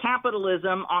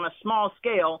capitalism on a small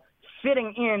scale,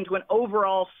 fitting into an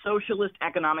overall socialist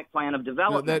economic plan of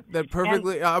development. That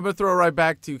perfectly. I'm going to throw it right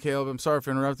back to you, Caleb. I'm sorry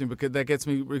for interrupting, because that gets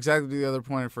me exactly to the other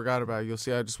point I forgot about. You'll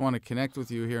see, I just want to connect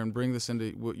with you here and bring this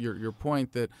into your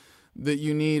point that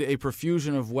you need a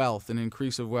profusion of wealth, an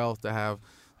increase of wealth to have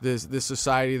this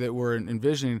society that we're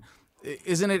envisioning.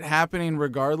 Isn't it happening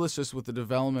regardless, just with the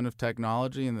development of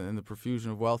technology and the profusion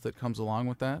of wealth that comes along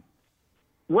with that?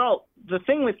 Well, the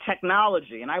thing with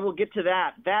technology, and I will get to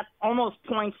that, that almost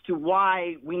points to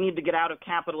why we need to get out of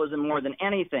capitalism more than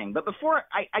anything. But before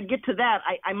I get to that,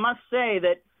 I must say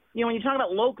that, when you talk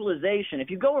about localization, if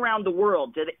you go around the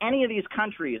world to any of these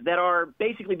countries that are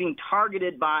basically being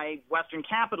targeted by Western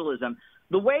capitalism,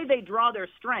 the way they draw their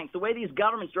strength, the way these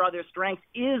governments draw their strength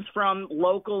is from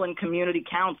local and community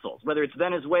councils, whether it's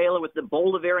Venezuela with the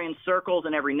Bolivarian circles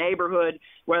in every neighborhood,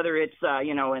 whether it's,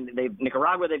 in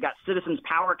Nicaragua, they've got citizens'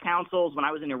 power councils. When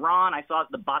I was in Iran, I saw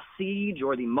the Basij,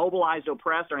 or the mobilized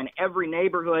oppressed, are in every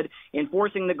neighborhood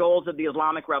enforcing the goals of the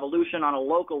Islamic Revolution on a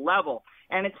local level.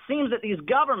 And it seems that these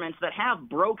governments that have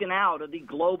broken out of the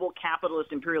global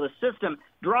capitalist imperialist system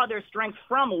draw their strength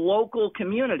from local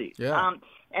communities. Yeah.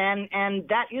 And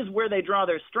that is where they draw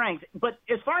their strength. But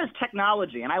as far as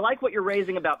technology, and I like what you're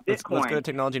raising about Bitcoin. Let's go to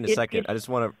technology in a second. I just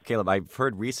want to, Caleb, I've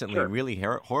heard recently Sure. really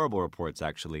horrible reports,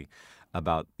 actually,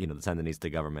 about the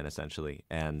Sandinista government, essentially,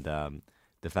 and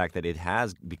the fact that it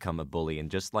has become a bully.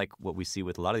 And just like what we see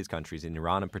with a lot of these countries, in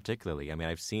Iran particularly, I mean,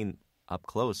 I've seen up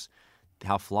close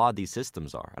how flawed these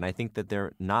systems are. And I think that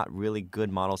they're not really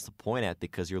good models to point at,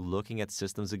 because you're looking at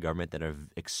systems of government that are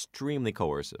extremely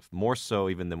coercive, more so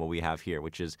even than what we have here,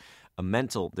 which is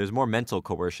there's more mental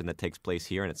coercion that takes place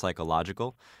here, and it's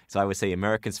psychological. So I would say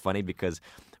America's funny because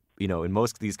in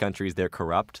most of these countries, they're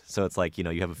corrupt. So it's like,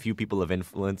 you have a few people of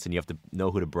influence and you have to know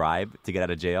who to bribe to get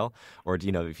out of jail. Or,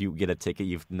 if you get a ticket,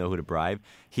 you have to know who to bribe.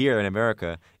 Here in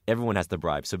America, everyone has to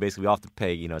bribe. So basically, we all have to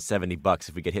pay, $70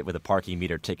 if we get hit with a parking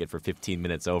meter ticket for 15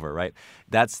 minutes over, right?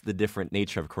 That's the different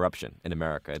nature of corruption in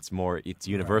America. It's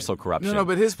universal corruption. No,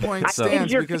 but his point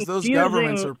stands you're because those confusing-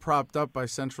 governments are propped up by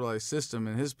centralized system,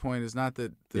 and his point is not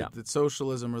that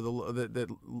socialism or that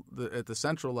at the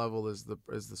central level is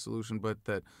the solution, but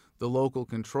that the local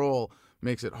control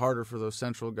makes it harder for those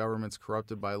central governments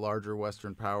corrupted by larger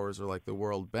Western powers or like the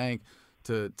World Bank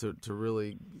to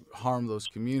really harm those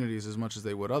communities as much as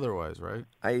they would otherwise, right?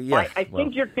 I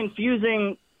think you're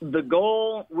confusing the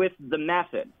goal with the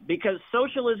method, because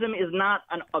socialism is not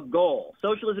a goal.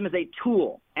 Socialism is a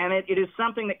tool, and it is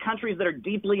something that countries that are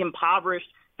deeply impoverished,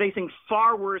 facing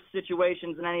far worse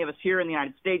situations than any of us here in the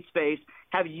United States face,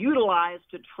 have utilized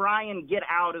to try and get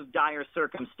out of dire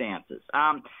circumstances.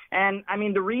 And I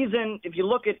mean, the reason, if you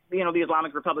look at, the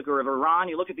Islamic Republic of Iran,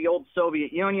 you look at the old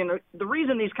Soviet Union, the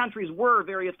reason these countries were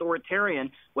very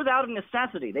authoritarian was out of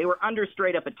necessity. They were under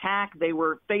straight up attack. They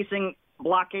were facing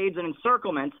blockades and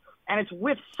encirclements. And it's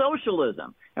with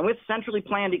socialism and with centrally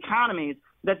planned economies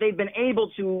that they've been able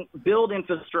to build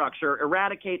infrastructure,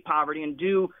 eradicate poverty, and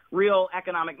do real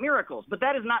economic miracles. But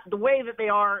that is not the way that they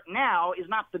are now. Is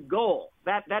not the goal.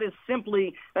 That is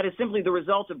simply the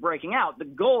result of breaking out. The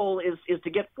goal is to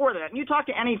get for that. And you talk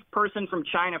to any person from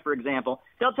China, for example,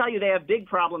 they'll tell you they have big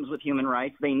problems with human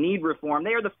rights. They need reform.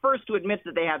 They are the first to admit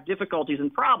that they have difficulties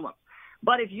and problems.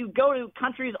 But if you go to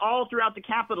countries all throughout the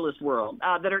capitalist world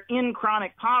that are in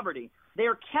chronic poverty, they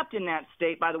are kept in that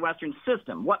state by the Western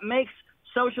system. What makes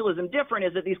socialism different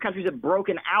is that these countries have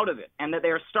broken out of it and that they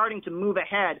are starting to move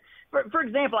ahead. For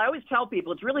example, I always tell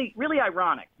people it's really, really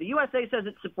ironic. The USA says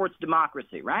it supports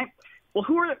democracy, right? Well,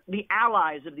 who are the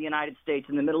allies of the United States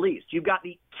in the Middle East? You've got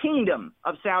the Kingdom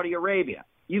of Saudi Arabia.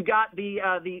 You've got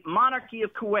the monarchy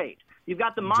of Kuwait. You've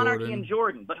got the monarchy in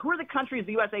Jordan. But who are the countries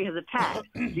the USA has attacked?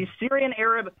 The Syrian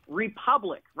Arab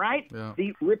Republic, right? Yeah.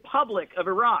 The Republic of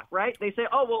Iraq, right? They say,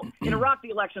 oh, well, in Iraq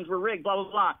the elections were rigged, blah,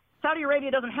 blah, blah. Saudi Arabia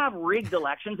doesn't have rigged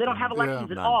elections. They don't have elections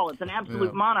at all. It's an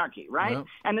absolute monarchy, right? Yeah.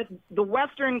 And the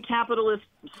Western capitalist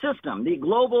system, the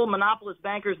global monopolist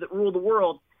bankers that rule the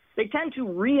world, they tend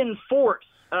to reinforce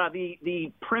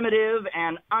the primitive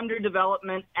and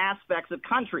underdevelopment aspects of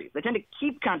countries. They tend to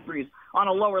keep countries on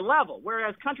a lower level,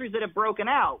 whereas countries that have broken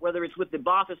out, whether it's with the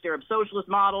Ba'athist Arab socialist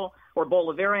model or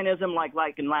Bolivarianism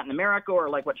like in Latin America or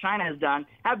like what China has done,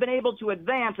 have been able to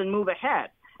advance and move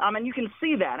ahead. And you can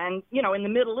see that. And, in the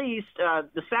Middle East,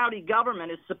 the Saudi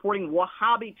government is supporting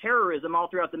Wahhabi terrorism all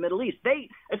throughout the Middle East. They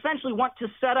essentially want to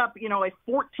set up,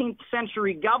 a 14th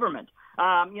century government,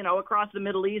 across the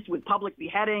Middle East with public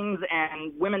beheadings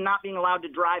and women not being allowed to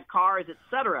drive cars, et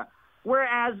cetera.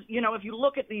 Whereas, if you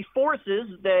look at the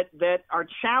forces that are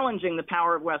challenging the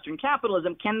power of Western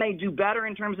capitalism, can they do better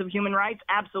in terms of human rights?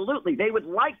 Absolutely. They would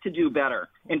like to do better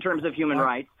in terms of human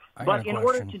rights. But in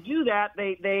order to do that,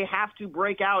 they have to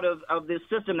break out of this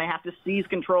system. They have to seize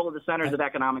control of the centers of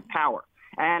economic power.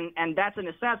 And that's a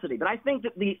necessity. But I think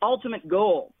that the ultimate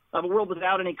goal of a world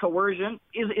without any coercion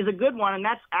is a good one. And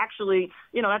that's actually,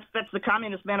 that's the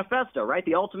Communist Manifesto, right?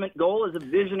 The ultimate goal is a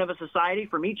vision of a society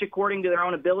from each according to their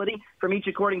own ability, from each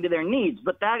according to their needs.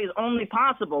 But that is only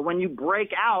possible when you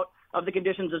break out of the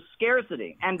conditions of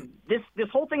scarcity. And this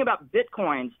whole thing about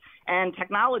bitcoins and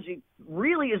technology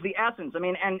really is the essence. I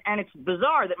mean, and it's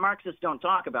bizarre that Marxists don't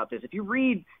talk about this. If you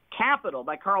read Capital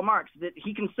by Karl Marx, that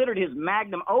he considered his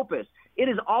magnum opus, it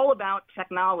is all about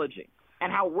technology.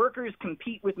 and how workers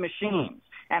compete with machines,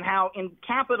 and how in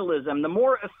capitalism, the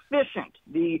more efficient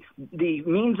the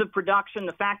means of production,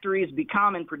 the factories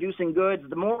become in producing goods,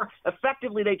 the more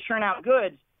effectively they churn out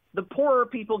goods, the poorer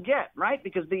people get, right?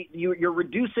 Because you're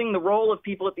reducing the role of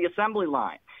people at the assembly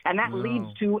line. And that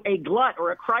leads to a glut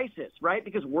or a crisis, right?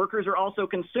 Because workers are also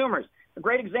consumers. A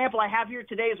great example I have here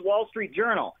today is Wall Street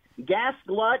Journal. Gas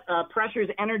glut pressures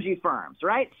energy firms,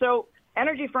 right? So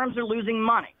energy firms are losing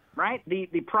money, right? The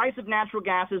price of natural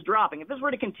gas is dropping. If this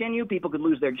were to continue, people could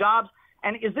lose their jobs.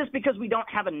 And is this because we don't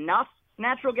have enough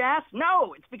natural gas?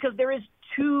 No, it's because there is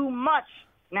too much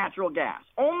natural gas.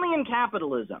 Only in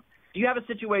capitalism do you have a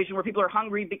situation where people are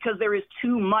hungry because there is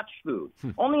too much food.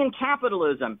 Only in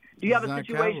capitalism do you have a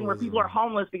situation where people are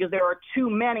homeless because there are too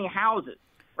many houses,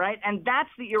 right? And that's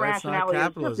the irrationality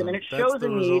of the system, and it shows a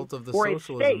need for a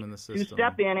state to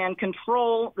step in and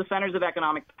control the centers of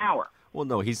economic power. Well,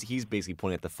 no, he's basically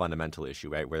pointing at the fundamental issue,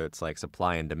 right, where it's like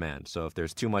supply and demand. So if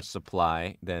there's too much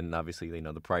supply, then obviously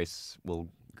the price will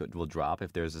drop.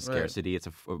 If there's a scarcity,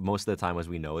 most of the time, as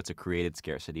we know, it's a created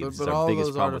scarcity. But all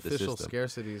those artificial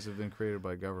scarcities have been created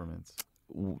by governments.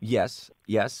 Yes.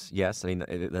 I mean,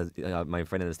 my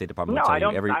friend in the State Department. No, will I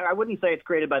tell don't. you I wouldn't say it's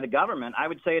created by the government. I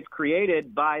would say it's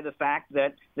created by the fact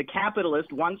that the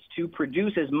capitalist wants to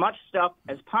produce as much stuff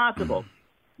as possible,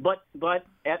 but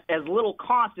at as little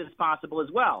cost as possible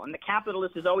as well. And the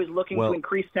capitalist is always looking to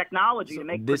increase technology to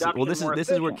make production more efficient. This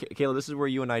is where, Caleb, this is where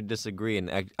you and I disagree,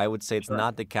 and I would say it's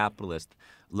not the capitalist.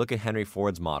 Look at Henry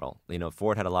Ford's model.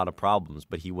 Ford had a lot of problems,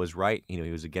 but he was right. He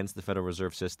was against the Federal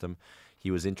Reserve System.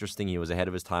 He was interesting. He was ahead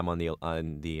of his time on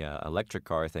the electric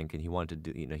car, I think, and he wanted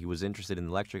to do. He was interested in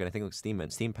electric, and I think it was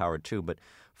steam powered too. But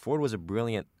Ford was a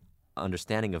brilliant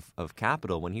understanding of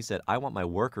capital when he said, "I want my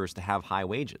workers to have high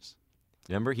wages."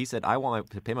 Remember, he said, I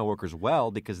want to pay my workers well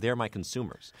because they're my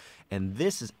consumers. And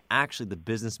this is actually the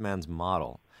businessman's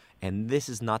model. And this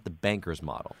is not the banker's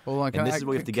model. And this is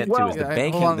what we have to get to is the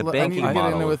banking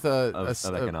model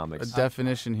of economics. A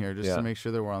definition here just to make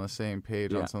sure that we're on the same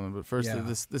page on something. But first,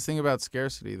 this thing about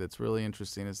scarcity that's really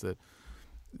interesting is that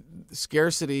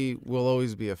scarcity will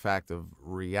always be a fact of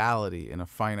reality in a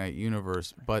finite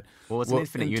universe, but it's an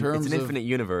infinite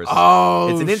universe. Oh,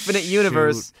 it's an infinite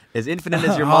universe, as infinite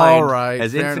as your all mind, right,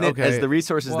 as infinite as the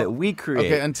resources that we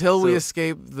create. Okay, until we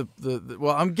escape the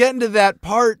well, I'm getting to that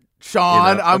part,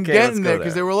 Sean. I'm getting there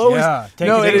because there will always take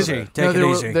it easy.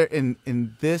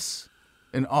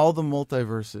 In all the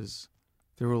multiverses,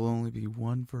 there will only be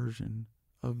one version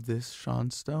of this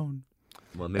Sean Stone.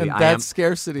 Well, maybe and that's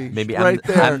scarcity. Maybe right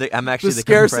there. I'm actually the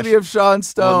scarcity of Sean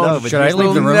Stone. Well, no, should I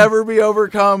leave the room? Never be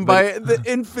overcome by the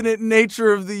infinite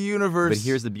nature of the universe. But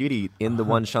here's the beauty: in the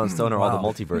one Sean Stone are all the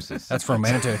multiverses. That's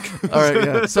romantic. All right,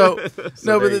 yeah. So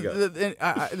no,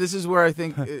 but this is where I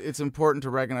think it's important to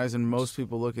recognize, and most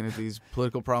people looking at these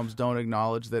political problems don't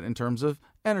acknowledge that in terms of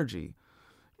energy,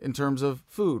 in terms of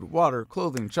food, water,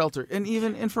 clothing, shelter, and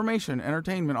even information,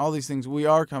 entertainment, all these things, we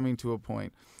are coming to a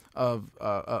point of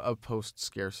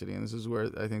post-scarcity, and this is where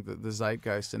I think that the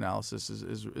zeitgeist analysis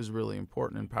is really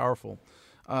important and powerful.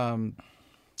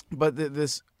 But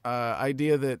this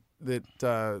idea that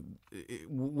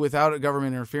without a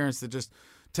government interference, that just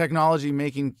technology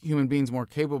making human beings more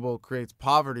capable creates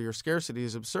poverty or scarcity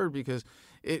is absurd, because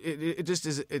it just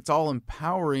is. It's all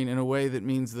empowering in a way that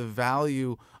means the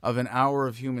value of an hour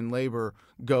of human labor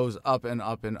goes up and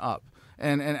up and up.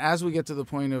 And as we get to the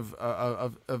point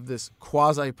of this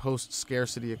quasi post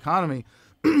scarcity economy,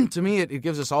 to me it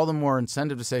gives us all the more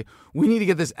incentive to say we need to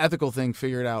get this ethical thing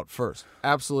figured out first,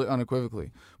 absolutely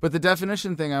unequivocally. But the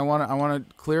definition thing I want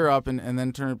to clear up and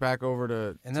then turn it back over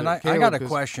to. And then I got a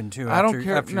question too. I don't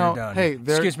care. After no, you're done. Hey,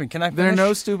 excuse me. Can I finish? There are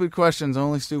no stupid questions,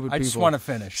 only stupid people. I just want to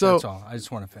finish. So, that's all. I just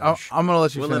want to finish. I'm going to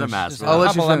let you finish. Let him ask. I'll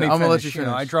let you finish. I'm going to let you finish.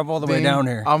 finish. I drove all the way Dean, down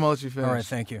here. I'm going to let you finish. All right,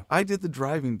 thank you. I did the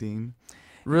driving, Dean.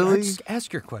 Really? Just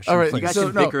ask your question. All right, please. You guys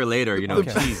can bicker later.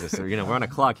 Jesus, or, we're on a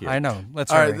clock here. I know.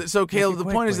 Let's. All right. So, Caleb, the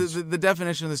point please. is the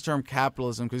definition of this term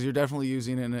capitalism, because you're definitely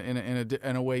using it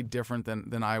in a way different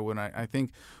than I would. I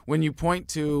think when you point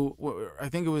to, I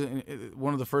think it was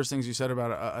one of the first things you said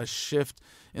about a shift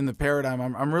in the paradigm.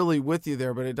 I'm really with you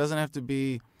there, but it doesn't have to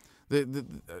be.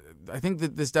 I think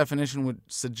that this definition would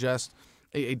suggest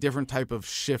a different type of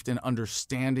shift in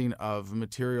understanding of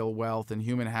material wealth and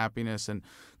human happiness and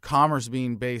commerce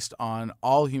being based on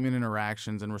all human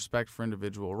interactions and respect for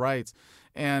individual rights.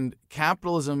 And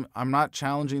capitalism, I'm not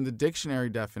challenging the dictionary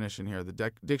definition here.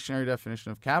 The dictionary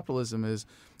definition of capitalism is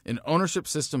an ownership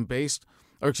system based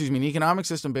an economic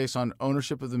system based on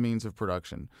ownership of the means of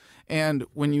production. And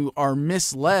when you are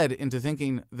misled into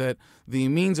thinking that the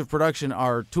means of production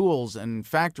are tools and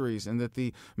factories and that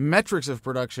the metrics of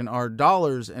production are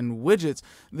dollars and widgets,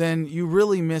 then you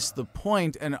really miss the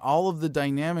point, and all of the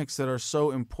dynamics that are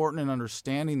so important in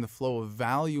understanding the flow of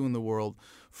value in the world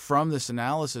from this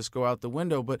analysis go out the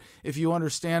window. But if you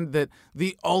understand that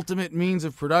the ultimate means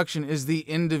of production is the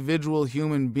individual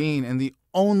human being, and the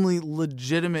only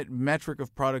legitimate metric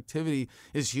of productivity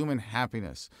is human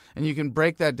happiness, and you can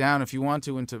break that down if you want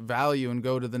to into value and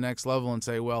go to the next level and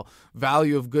say, well,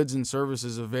 value of goods and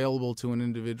services available to an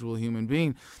individual human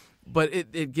being. But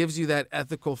it gives you that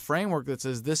ethical framework that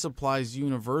says this applies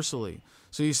universally.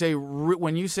 So you say,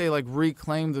 when you say like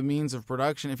reclaim the means of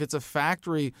production, if it's a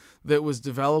factory that was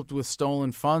developed with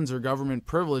stolen funds or government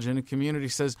privilege and a community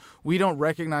says we don't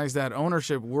recognize that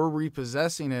ownership, we're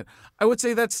repossessing it, I would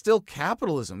say that's still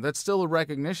capitalism. That's still a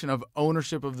recognition of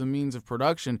ownership of the means of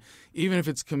production, even if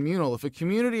it's communal. If a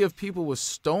community of people was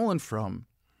stolen from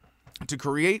to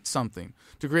create something,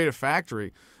 to create a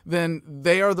factory, then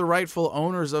they are the rightful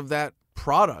owners of that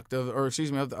product,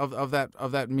 of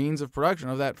that means of production,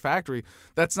 of that factory.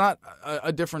 That's not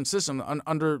a different system.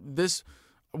 Under this,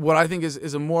 what I think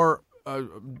is a more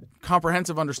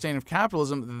comprehensive understanding of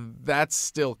capitalism, that's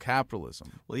still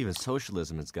capitalism. Well, even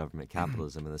socialism is government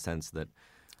capitalism in the sense that,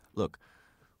 look,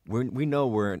 we know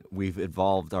we've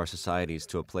evolved our societies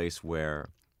to a place where,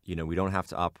 you know, we don't have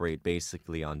to operate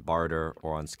basically on barter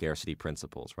or on scarcity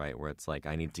principles, right? Where it's like,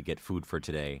 I need to get food for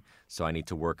today, so I need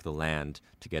to work the land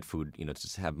to get food, you know,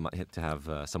 to have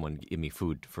someone give me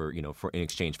food for, you know, for in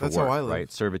exchange for That's work, how I live.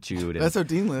 right? Servitude. That's how and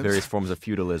Dean lives. various forms of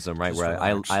feudalism, right? Just Where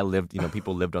relax. I lived, you know,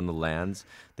 people lived on the lands,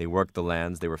 they worked the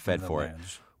lands, they were fed The for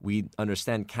lands. it. We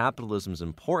understand capitalism's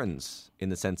importance in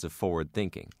the sense of forward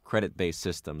thinking, credit-based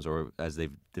systems, or as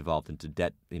they've devolved into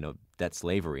debt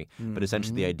slavery. But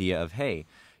essentially the idea of, hey,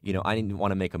 you know, I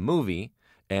want to make a movie,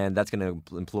 and that's going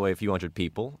to employ a few hundred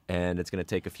people, and it's going to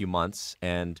take a few months,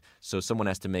 and so someone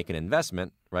has to make an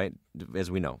investment, right?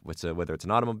 As we know, whether it's an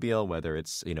automobile, whether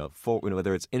it's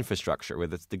whether it's infrastructure,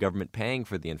 whether it's the government paying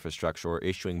for the infrastructure or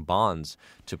issuing bonds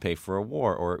to pay for a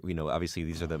war, or obviously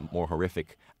these are the more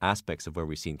horrific aspects of where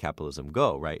we've seen capitalism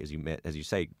go, right? As you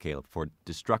say, Caleb, for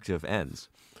destructive ends.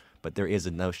 But there is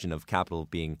a notion of capital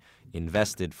being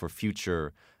invested for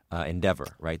future endeavor,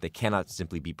 right? They cannot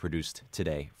simply be produced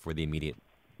today for the immediate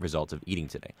result of eating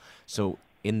today. So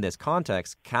in this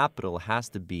context, capital has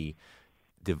to be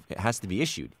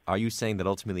issued. Are you saying that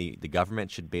ultimately the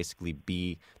government should basically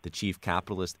be the chief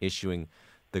capitalist issuing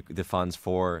the funds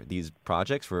for these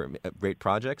projects, for great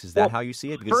projects? Is that how you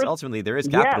see it? Because ultimately there is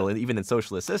capital even in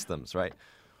socialist systems, right?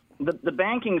 The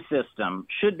banking system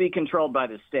should be controlled by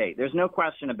the state. There's no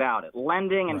question about it.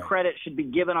 Lending and credit should be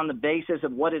given on the basis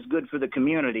of what is good for the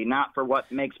community, not for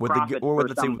what makes profit for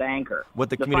some banker. What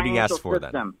the community asks for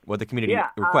system, then. What the community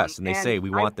requests, and they say,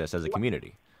 we want this as a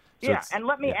community. So and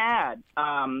let me add,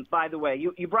 by the way,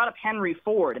 you brought up Henry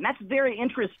Ford, and that's very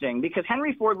interesting because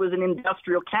Henry Ford was an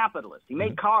industrial capitalist. He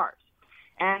made cars.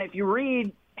 And if you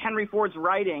read Henry Ford's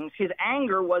writings, his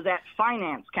anger was at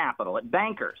finance capital, at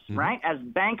bankers, right? As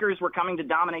bankers were coming to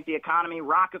dominate the economy,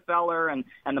 Rockefeller and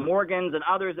the Morgans and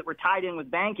others that were tied in with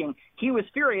banking, he was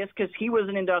furious because he was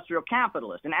an industrial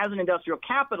capitalist. And as an industrial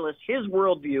capitalist, his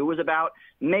worldview was about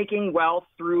making wealth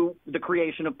through the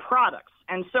creation of products.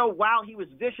 And so while he was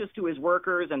vicious to his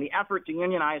workers and the effort to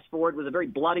unionize Ford was a very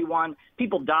bloody one,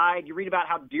 people died. You read about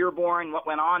how Dearborn, what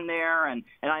went on there, and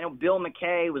I know Bill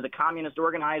McKay was a communist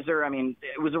organizer. I mean,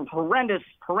 it was a horrendous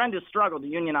struggle to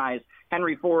unionize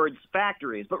Henry Ford's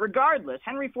factories. But regardless,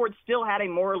 Henry Ford still had a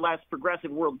more or less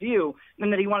progressive worldview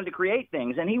in that he wanted to create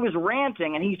things. And he was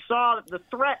ranting, and he saw the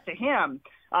threat to him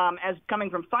as coming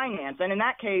from finance. And in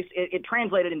that case, it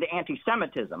translated into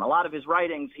anti-Semitism. A lot of his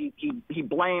writings, he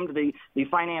blamed the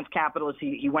finance capitalists.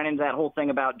 He went into that whole thing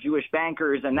about Jewish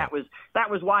bankers, and that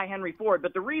was why Henry Ford.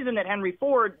 But the reason that Henry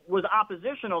Ford was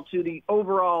oppositional to the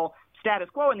overall status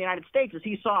quo in the United States is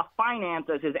he saw finance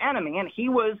as his enemy, and he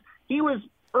was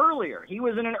earlier. He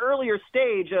was in an earlier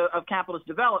stage of capitalist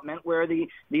development where the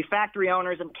factory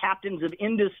owners and captains of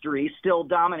industry still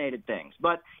dominated things.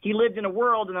 But he lived in a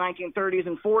world in the 1930s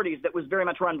and 40s that was very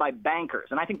much run by bankers.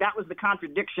 And I think that was the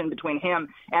contradiction between him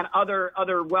and other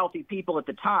wealthy people at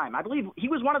the time. I believe he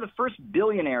was one of the first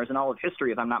billionaires in all of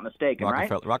history, if I'm not mistaken, right?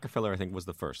 Rockefeller, I think, was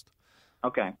the first.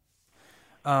 Okay.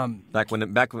 Back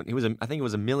when he was, I think he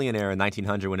was a millionaire in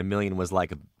 1900 when a million was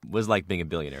like being a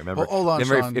billionaire. Remember? Hold on,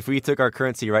 Remember Sean. if we took our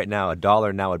currency right now,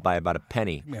 $1 now would buy about a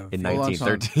penny in Hold on,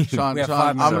 1913. Sean, We have Sean,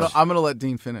 5 I'm minutes. gonna let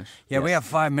Dean finish. Yeah, we have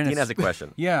 5 minutes. Dean has a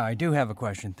question. Yeah, I do have a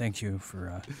question. Thank you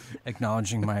for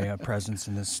acknowledging my presence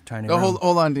in this tiny No, room.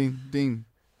 hold on, Dean. Dean,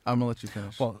 I'm gonna let you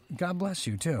finish. Well, God bless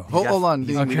you too. Hold on,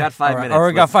 Dean. We got 5 minutes. All right,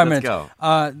 we got 5 Let's minutes.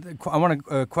 go. I want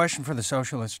a question for the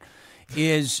socialist.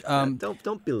 Is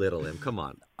Don't belittle him. Come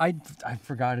on, I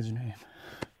forgot his name.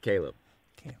 Caleb.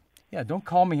 Okay. Yeah, don't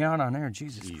call me out on air,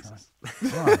 Jesus.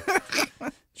 Christ. Come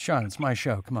on. Sean, it's my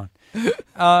show. Come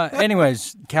on.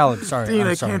 Anyways, Caleb, sorry. Dean, I'm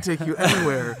I sorry. can't take you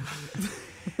anywhere.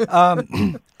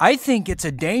 I think it's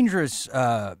a dangerous.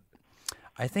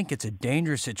 I think it's a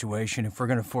dangerous situation if we're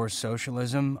going to force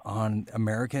socialism on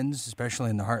Americans, especially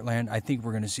in the heartland. I think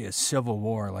we're going to see a civil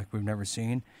war like we've never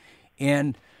seen.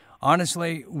 And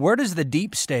honestly, where does the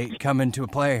deep state come into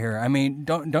play here? I mean,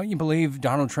 don't you believe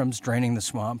Donald Trump's draining the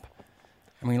swamp?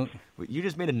 I mean, You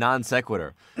just made a non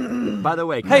sequitur. By the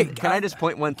way, Hey, can I just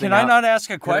point one thing can out? I not ask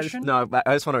a Can I just- question? No,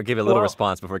 I just want to give a little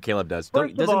response before Caleb does.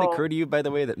 first of Doesn't it all- occur to you, by the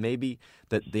way, that maybe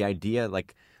that the idea,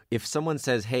 like, if someone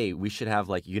says, "Hey, we should have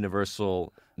like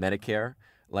universal Medicare,"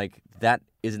 like that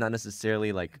is not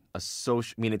necessarily like a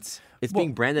social. I mean, it's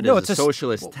being branded no, as a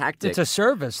socialist tactic. It's a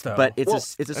service, though. But it's a I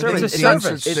think service. it's a Dean should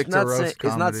service. stick to roast It's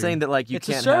not comedy. saying that like you It's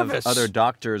a can't have service. other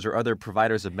doctors or other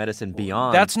providers of medicine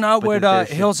beyond. That's not but what that there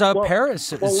should- Hills Up Well-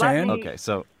 Paris is well, let saying. me- Okay,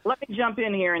 so Let me jump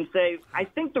in here and say I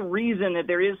think the reason that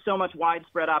there is so much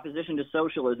widespread opposition to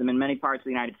socialism in many parts of the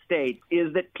United States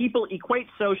is that people equate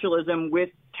socialism with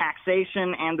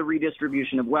taxation and the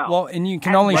redistribution of wealth. Well, and you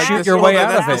can only That's shoot your well, way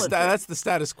that's out of valid. it. That's the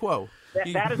status quo. that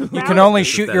is a You can fallacy. only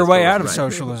shoot your status way quo, out of right.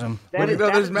 socialism. That is-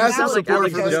 There's that is massive valid support for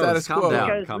the because- status Calm quo. down.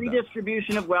 Because calm down.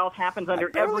 redistribution of wealth happens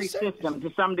under every system to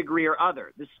some degree or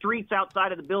other. The streets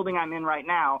outside of the building I'm in right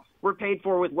now were paid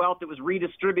for with wealth that was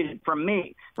redistributed from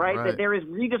me, right? Right. That there is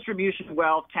redistribution of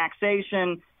wealth,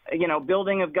 taxation,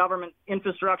 building of government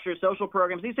infrastructure, social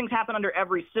programs. These things happen under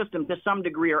every system to some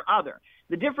degree or other.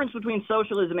 The difference between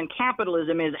socialism and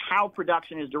capitalism is how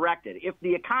production is directed. If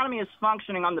the economy is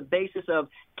functioning on the basis of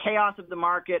chaos of the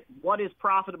market, what is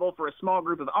profitable for a small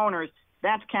group of owners,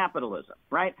 that's capitalism,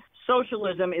 right?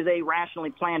 Socialism is a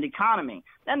rationally planned economy.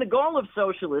 And the goal of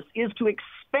socialists is to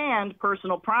expand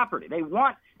personal property. They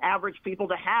want average people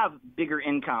to have bigger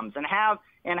incomes and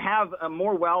have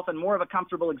more wealth and more of a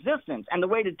comfortable existence. And the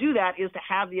way to do that is to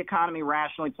have the economy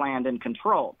rationally planned and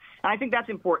controlled. And I think that's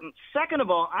important. Second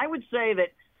of all, I would say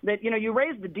that you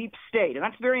raised the deep state, and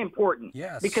that's very important.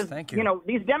 Yes, because thank you.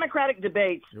 These democratic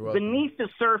debates, beneath the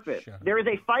surface, there is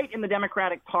a fight in the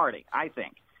Democratic Party, I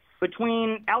think,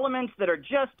 between elements that are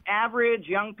just average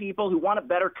young people who want a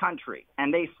better country.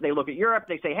 And they look at Europe,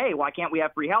 they say, hey, why can't we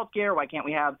have free health care? Why can't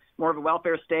we have more of a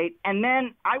welfare state? And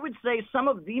then I would say some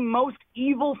of the most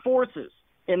evil forces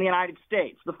in the United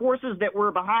States, the forces that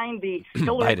were behind the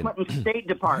Hillary Biden. Clinton State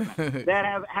Department that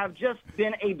have just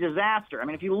been a disaster. I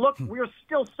mean, if you look, we're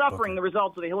still suffering the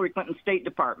results of the Hillary Clinton State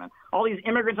Department. All these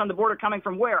immigrants on the border coming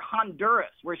from where? Honduras,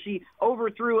 where she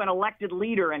overthrew an elected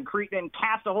leader and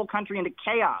cast a whole country into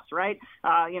chaos, right?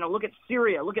 Look at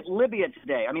Syria, look at Libya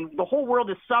today. I mean, the whole world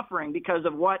is suffering because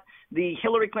of what the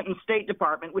Hillary Clinton State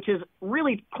Department, which is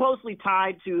really closely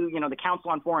tied to, the Council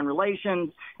on Foreign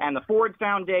Relations and the Ford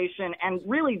Foundation, and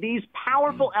really these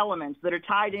powerful elements that are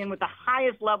tied in with the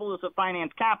highest levels of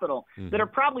finance capital that are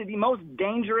probably the most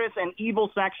dangerous and evil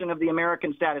section of the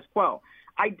American status quo.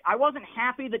 I wasn't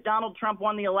happy that Donald Trump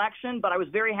won the election, but I was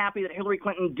very happy that Hillary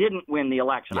Clinton didn't win the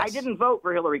election. Yes. I didn't vote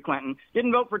for Hillary Clinton,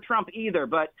 didn't vote for Trump either,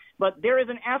 but there is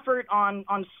an effort on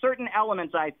certain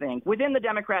elements, I think, within the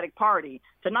Democratic Party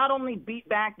to not only beat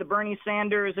back the Bernie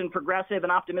Sanders and progressive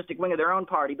and optimistic wing of their own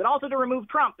party, but also to remove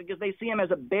Trump because they see him as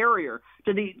a barrier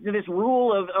to this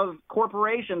rule of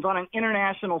corporations on an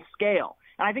international scale.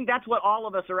 And I think that's what all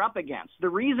of us are up against. The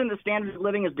reason the standard of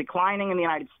living is declining in the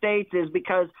United States is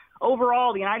because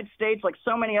overall, the United States, like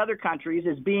so many other countries,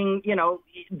 is being,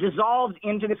 dissolved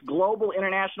into this global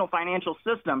international financial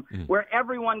system where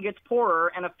everyone gets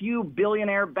poorer and a few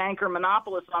billionaire banker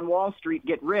monopolists on Wall Street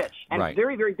get rich. And Right. it's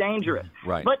very, very dangerous.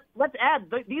 Right. But let's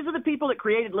add, these are the people that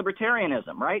created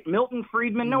libertarianism, right? Milton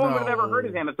Friedman, no one would have ever heard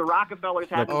of him if the Rockefellers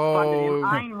hadn't funded him.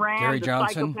 Ayn Rand, Gary the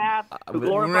Johnson. psychopath who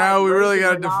glorified Now we really racism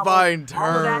gotta in define novels.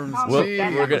 All of that terms. comes- Well,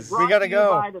 that we're was gonna- brought we gotta to you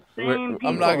go. by the same I'm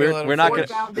people. not gonna let We're him not finish.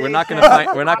 gonna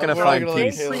we're not gonna gonna We're find not gonna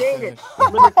let peace. They Caleb created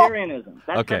finish.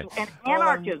 libertarianism. Okay. And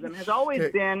anarchism has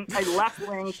always been a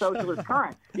left-wing socialist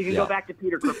current. You can go back to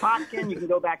Peter Kropotkin. You can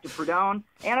go back to Proudhon.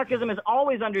 Anarchism has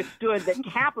always understood that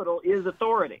capital is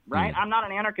authority, right? I'm not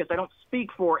an anarchist. I don't speak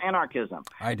for anarchism.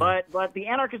 I do. But the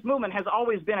anarchist movement has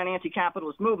always been an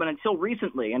anti-capitalist movement until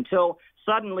recently, until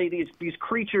suddenly these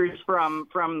creatures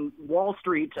from Wall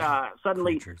Street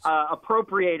suddenly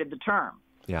appropriated the term.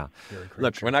 Yeah.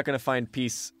 Look, we're not going to find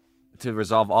peace to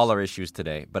resolve all our issues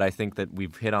today, but I think that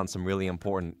we've hit on some really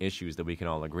important issues that we can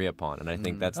all agree upon, and I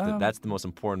think that's the most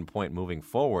important point moving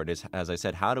forward. Is, as I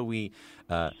said, how do we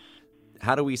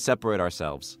separate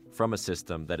ourselves from a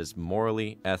system that is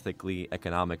morally, ethically,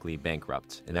 economically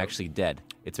bankrupt and actually dead?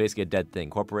 It's basically a dead thing.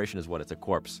 Corporation is what? It's a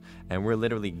corpse. And we're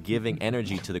literally giving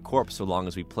energy to the corpse so long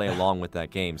as we play along with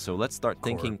that game. So let's start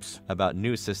thinking about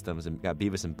new systems. And we got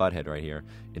Beavis and Butthead right here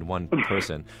in one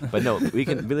person. But no, we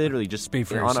can literally just Speak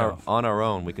for on yourself. our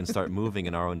own, we can start moving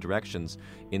in our own directions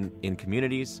in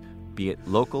communities, be it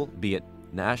local, be it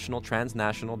national,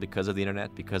 transnational, because of the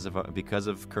internet, because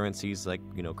of currencies like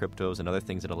cryptos and other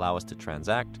things that allow us to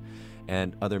transact,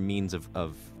 and other means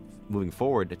of moving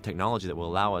forward, technology that will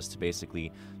allow us to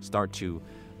basically start to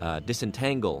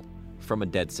disentangle from a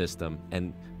dead system.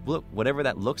 And look, whatever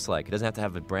that looks like, it doesn't have to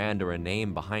have a brand or a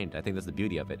name behind it. I think that's the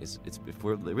beauty of it. It's if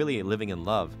we're really living in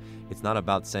love, it's not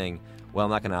about saying, well,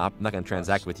 I'm not gonna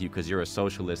transact with you because you're a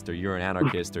socialist or you're an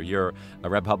anarchist or you're a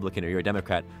Republican or you're a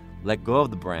Democrat. Let go of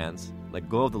the brands, let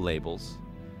go of the labels,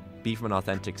 be from an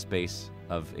authentic space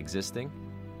of existing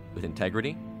with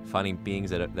integrity, finding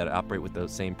beings that operate with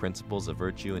those same principles of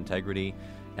virtue, integrity,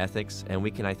 ethics, and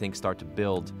we can, I think, start to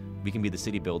build. We can be the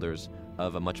city builders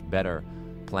of a much better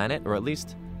planet, or at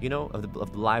least, of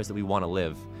the lives that we want to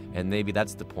live. And maybe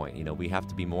that's the point. We have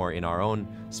to be more in our own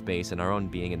space and our own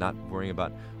being, and not worrying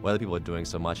about what other people are doing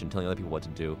so much and telling other people what to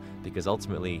do. Because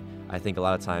ultimately, I think a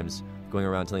lot of times going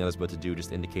around telling others what to do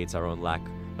just indicates our own lack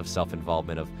of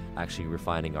self-involvement, of actually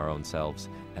refining our own selves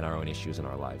and our own issues in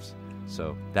our lives.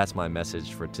 So that's my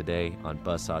message for today on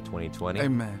Buzzsaw 2020.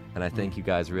 Amen. And I thank you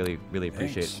guys. Really, really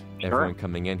appreciate Thanks. everyone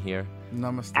coming in here.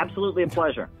 Namaste. Absolutely a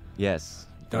pleasure. Yes.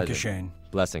 Danke pleasure. schön.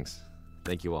 Blessings.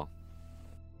 Thank you all.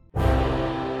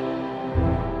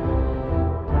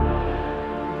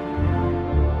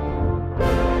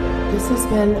 This has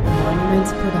been a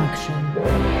Monuments production.